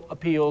personal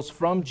appeals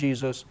from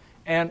Jesus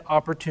and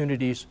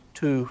opportunities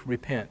to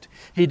repent.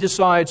 He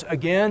decides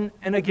again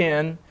and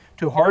again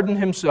to harden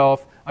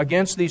himself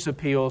against these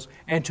appeals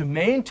and to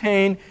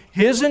maintain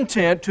his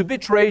intent to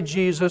betray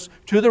Jesus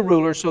to the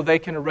rulers so they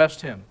can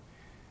arrest him.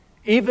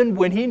 Even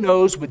when he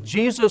knows, with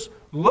Jesus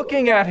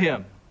looking at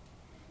him,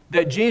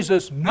 that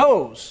Jesus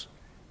knows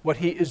what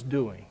he is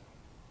doing.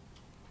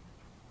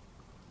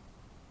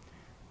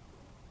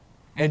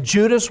 And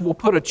Judas will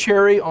put a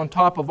cherry on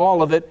top of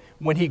all of it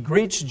when he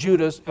greets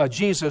Jesus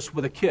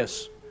with a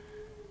kiss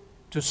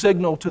to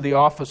signal to the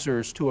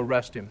officers to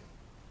arrest him.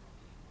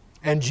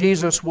 And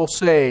Jesus will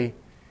say,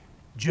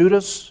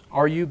 Judas,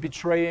 are you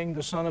betraying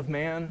the Son of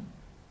Man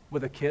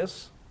with a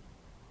kiss?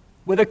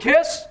 With a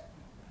kiss?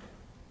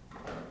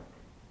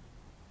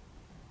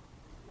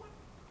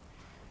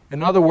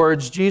 In other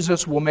words,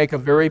 Jesus will make a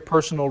very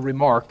personal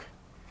remark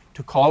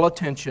to call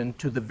attention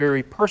to the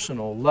very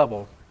personal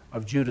level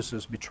of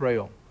Judas's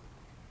betrayal.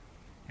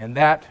 And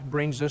that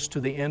brings us to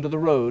the end of the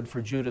road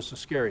for Judas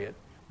Iscariot,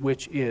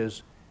 which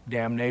is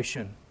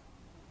damnation.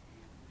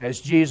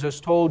 As Jesus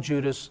told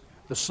Judas,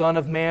 the Son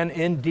of Man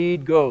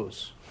indeed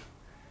goes.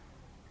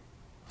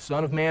 The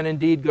Son of Man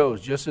indeed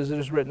goes, just as it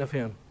is written of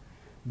him.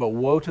 But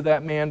woe to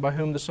that man by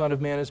whom the Son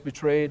of Man is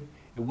betrayed.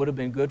 It would have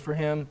been good for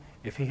him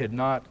if he had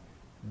not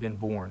been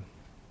born.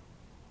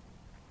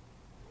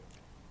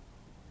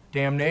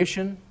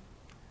 Damnation,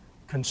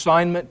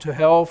 consignment to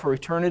hell for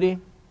eternity,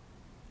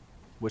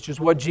 which is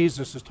what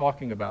Jesus is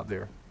talking about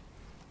there.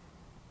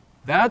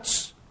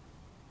 That's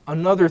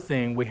another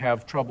thing we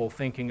have trouble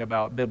thinking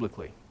about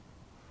biblically.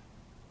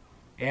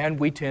 And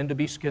we tend to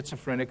be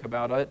schizophrenic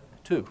about it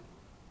too.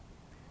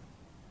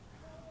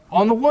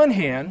 On the one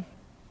hand,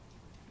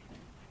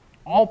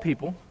 all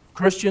people,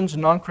 Christians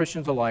and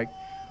non-Christians alike,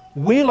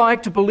 we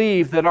like to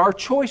believe that our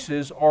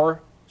choices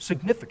are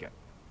significant.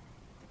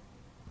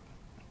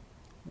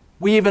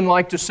 We even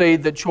like to say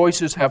that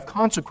choices have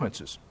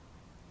consequences.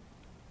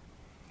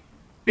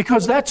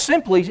 Because that's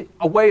simply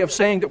a way of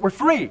saying that we're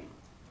free.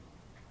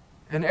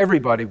 And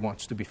everybody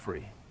wants to be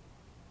free.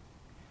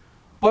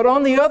 But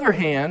on the other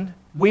hand,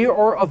 we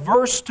are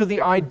averse to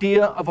the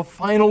idea of a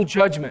final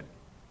judgment,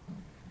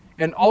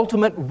 an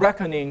ultimate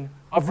reckoning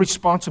of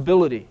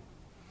responsibility.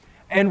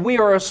 And we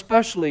are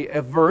especially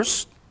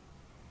averse,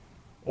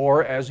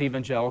 or as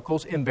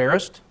evangelicals,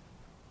 embarrassed,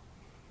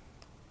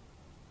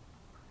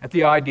 at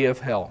the idea of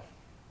hell.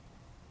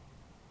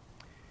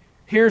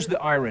 Here's the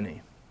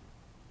irony.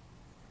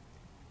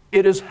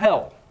 It is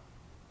hell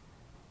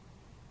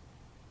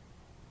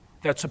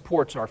that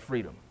supports our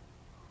freedom.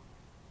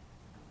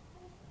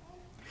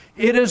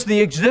 It is the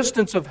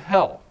existence of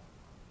hell,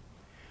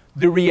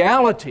 the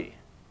reality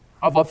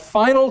of a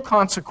final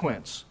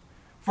consequence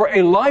for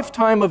a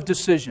lifetime of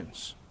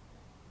decisions,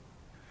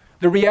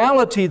 the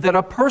reality that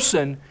a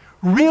person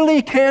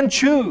really can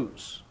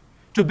choose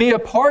to be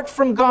apart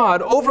from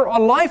God over a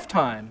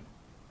lifetime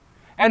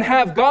and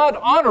have God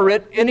honor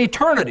it in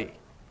eternity,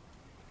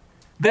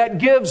 that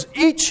gives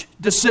each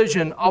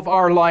decision of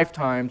our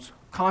lifetimes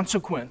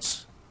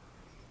consequence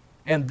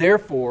and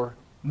therefore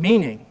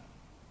meaning.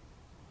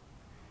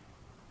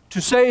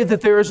 To say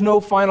that there is no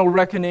final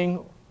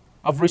reckoning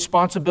of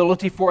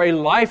responsibility for a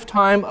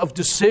lifetime of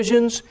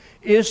decisions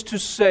is to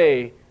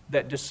say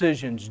that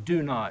decisions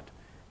do not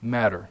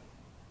matter.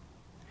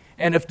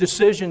 And if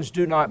decisions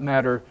do not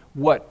matter,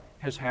 what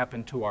has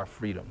happened to our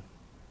freedom?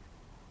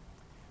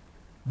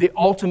 The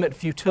ultimate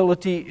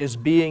futility is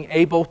being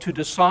able to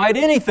decide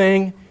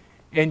anything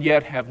and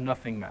yet have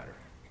nothing matter.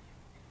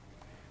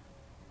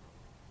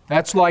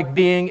 That's like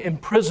being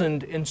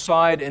imprisoned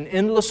inside an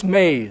endless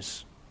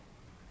maze.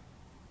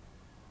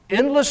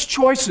 Endless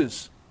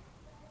choices,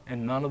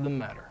 and none of them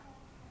matter.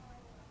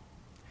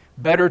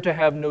 Better to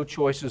have no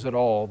choices at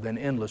all than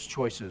endless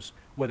choices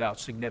without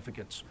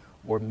significance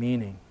or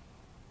meaning.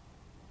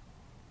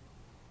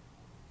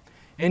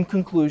 In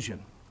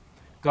conclusion,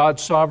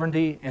 God's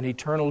sovereignty and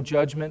eternal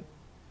judgment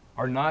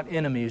are not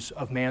enemies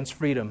of man's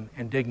freedom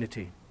and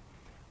dignity.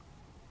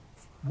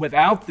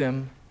 Without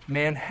them,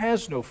 man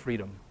has no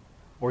freedom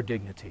or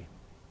dignity.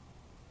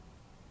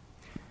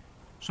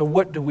 So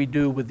what do we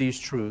do with these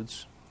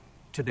truths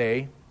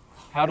today?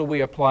 How do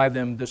we apply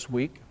them this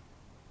week?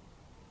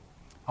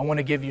 I want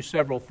to give you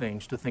several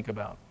things to think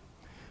about.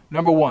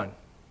 Number one,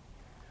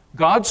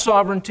 God's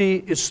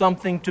sovereignty is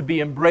something to be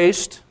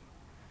embraced,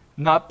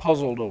 not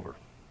puzzled over.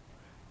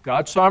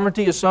 God's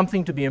sovereignty is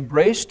something to be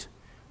embraced,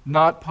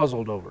 not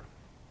puzzled over.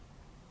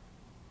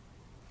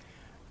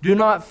 Do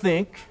not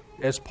think,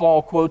 as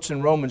Paul quotes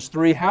in Romans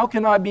 3, how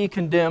can I be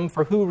condemned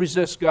for who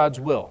resists God's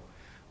will?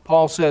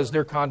 Paul says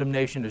their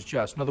condemnation is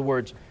just. In other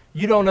words,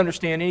 you don't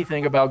understand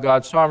anything about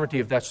God's sovereignty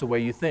if that's the way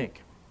you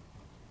think.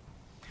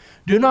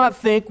 Do not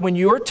think when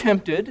you're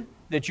tempted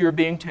that you're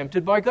being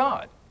tempted by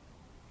God.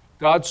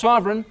 God's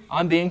sovereign,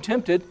 I'm being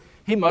tempted,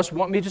 He must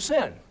want me to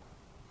sin.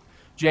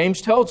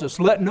 James tells us,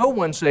 let no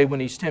one say when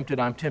he's tempted,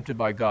 I'm tempted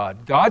by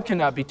God. God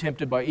cannot be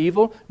tempted by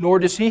evil, nor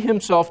does He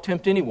Himself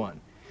tempt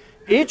anyone.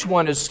 Each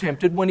one is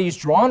tempted when he's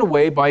drawn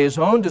away by his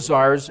own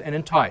desires and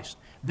enticed.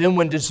 Then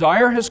when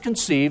desire has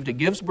conceived, it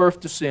gives birth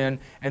to sin,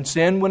 and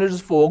sin, when it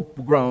is full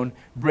grown,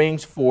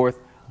 brings forth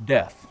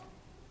death.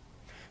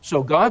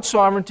 So God's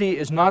sovereignty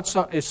is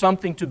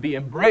something to be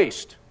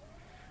embraced.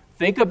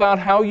 Think about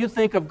how you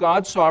think of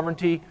God's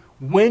sovereignty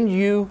when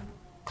you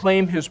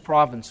claim His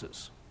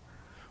provinces.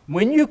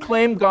 When you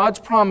claim God's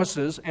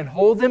promises and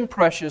hold them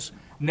precious,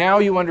 now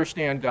you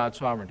understand God's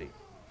sovereignty.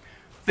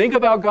 Think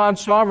about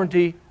God's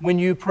sovereignty when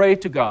you pray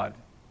to God,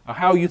 or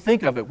how you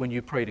think of it when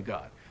you pray to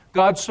God.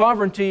 God's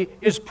sovereignty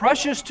is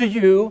precious to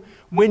you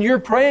when you're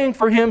praying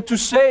for Him to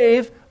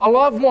save a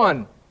loved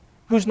one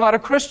who's not a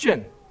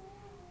Christian.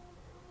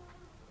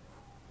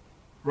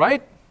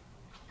 Right?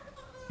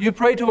 You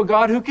pray to a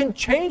God who can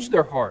change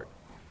their heart,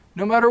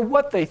 no matter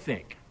what they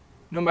think,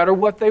 no matter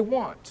what they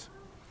want.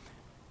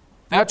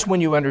 That's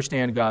when you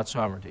understand God's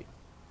sovereignty.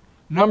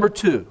 Number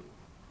two,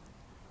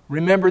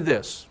 remember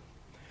this.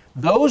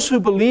 Those who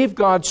believe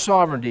God's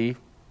sovereignty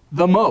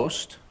the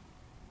most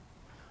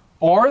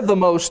are the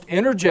most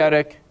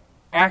energetic,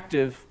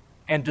 active,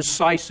 and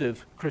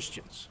decisive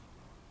Christians.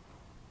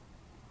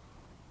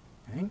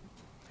 Okay?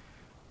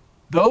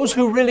 Those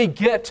who really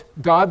get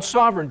God's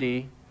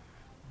sovereignty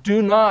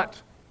do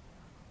not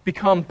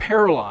become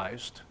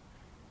paralyzed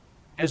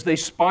as they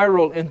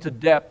spiral into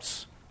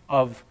depths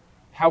of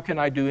how can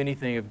I do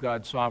anything if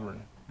God's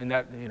sovereign, and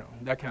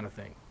that kind of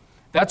thing.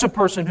 That's a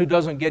person who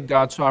doesn't get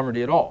God's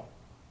sovereignty at all.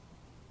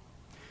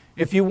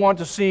 If you want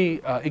to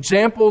see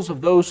examples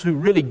of those who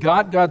really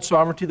got God's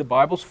sovereignty, the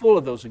Bible's full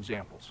of those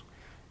examples.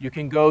 You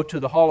can go to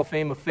the Hall of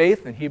Fame of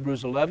Faith in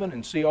Hebrews 11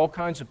 and see all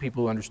kinds of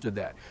people who understood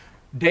that.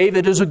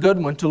 David is a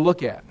good one to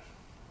look at.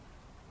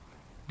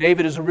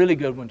 David is a really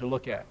good one to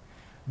look at.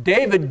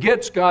 David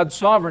gets God's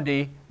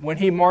sovereignty when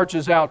he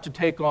marches out to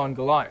take on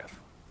Goliath.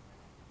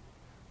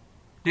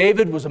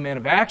 David was a man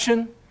of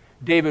action.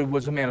 David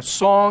was a man of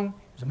song.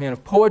 He was a man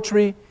of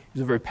poetry. He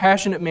was a very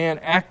passionate man,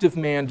 active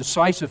man,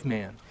 decisive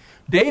man.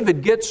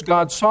 David gets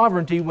God's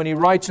sovereignty when he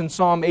writes in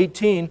Psalm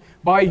 18,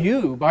 by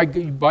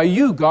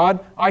you,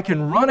 God, I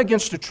can run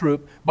against a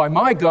troop. By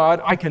my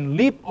God, I can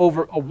leap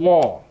over a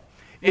wall.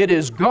 It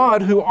is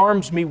God who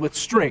arms me with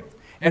strength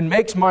and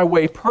makes my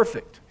way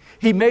perfect.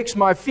 He makes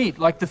my feet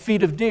like the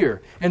feet of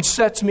deer and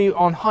sets me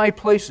on high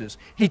places.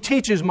 He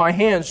teaches my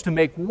hands to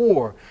make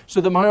war so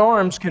that my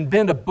arms can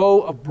bend a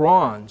bow of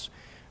bronze.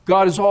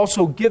 God has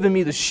also given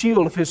me the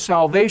shield of His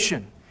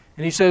salvation.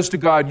 And he says to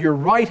God, your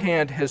right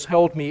hand has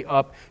held me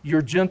up.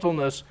 Your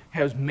gentleness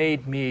has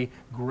made me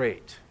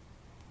great.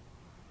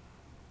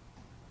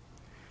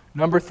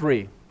 Number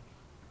 3,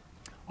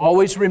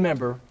 always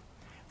remember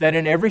that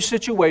in every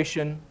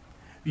situation,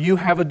 you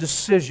have a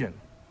decision.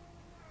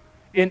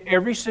 In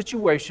every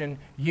situation,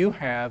 you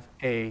have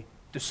a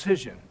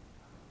decision.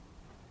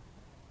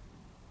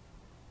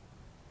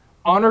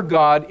 Honor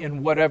God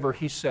in whatever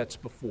He sets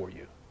before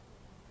you.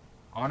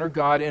 Honor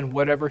God in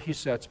whatever He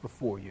sets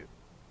before you.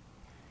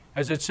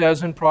 As it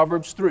says in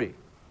Proverbs 3,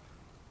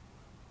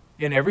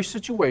 in every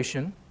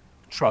situation,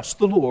 trust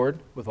the Lord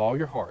with all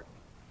your heart.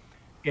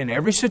 In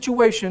every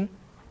situation,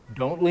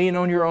 don't lean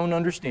on your own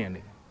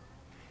understanding.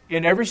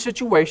 In every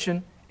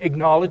situation,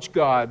 acknowledge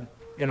God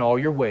in all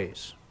your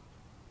ways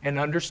and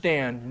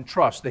understand and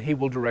trust that He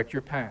will direct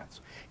your paths.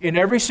 In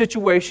every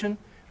situation,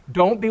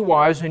 don't be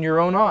wise in your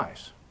own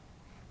eyes.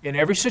 In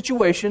every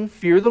situation,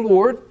 fear the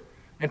Lord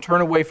and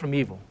turn away from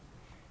evil.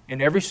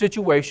 In every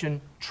situation,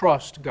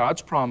 trust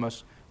God's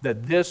promise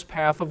that this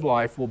path of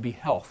life will be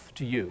health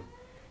to you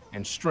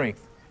and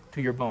strength to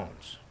your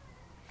bones.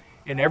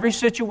 In every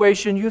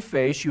situation you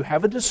face, you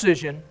have a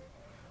decision,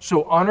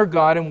 so honor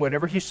God in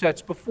whatever He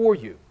sets before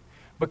you.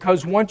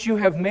 Because once you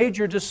have made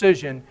your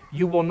decision,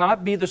 you will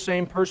not be the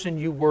same person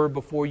you were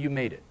before you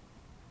made it.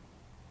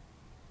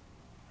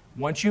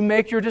 Once you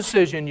make your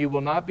decision, you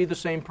will not be the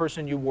same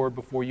person you were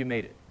before you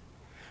made it.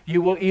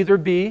 You will either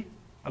be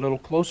a little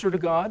closer to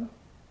God,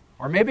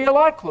 or maybe a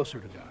lot closer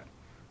to God.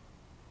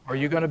 Are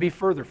you going to be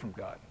further from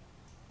God?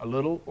 A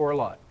little or a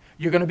lot?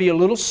 You're going to be a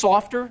little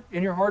softer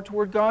in your heart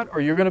toward God,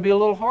 or you're going to be a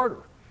little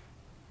harder?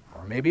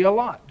 Or maybe a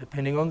lot,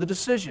 depending on the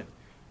decision.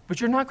 But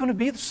you're not going to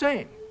be the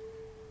same.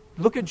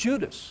 Look at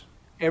Judas.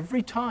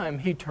 Every time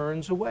he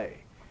turns away,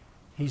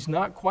 he's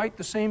not quite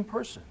the same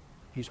person.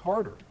 He's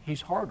harder.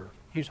 He's harder.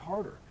 He's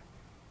harder.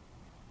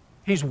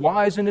 He's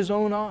wise in his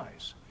own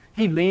eyes.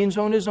 He leans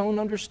on his own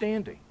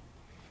understanding.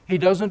 He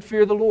doesn't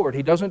fear the Lord.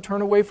 He doesn't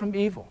turn away from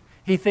evil.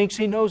 He thinks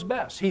he knows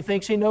best. He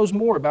thinks he knows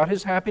more about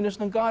his happiness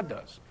than God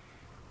does.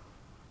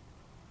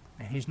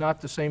 And he's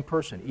not the same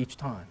person each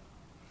time.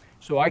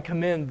 So I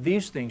commend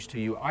these things to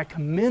you. I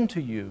commend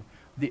to you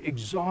the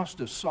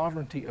exhaustive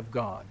sovereignty of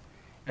God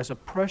as a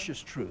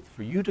precious truth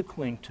for you to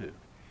cling to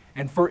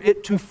and for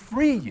it to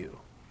free you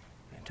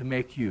and to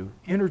make you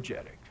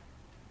energetic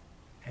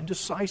and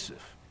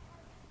decisive,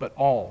 but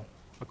all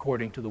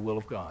according to the will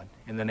of God.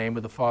 In the name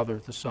of the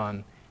Father, the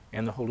Son,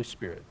 and the Holy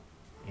Spirit.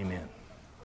 Amen.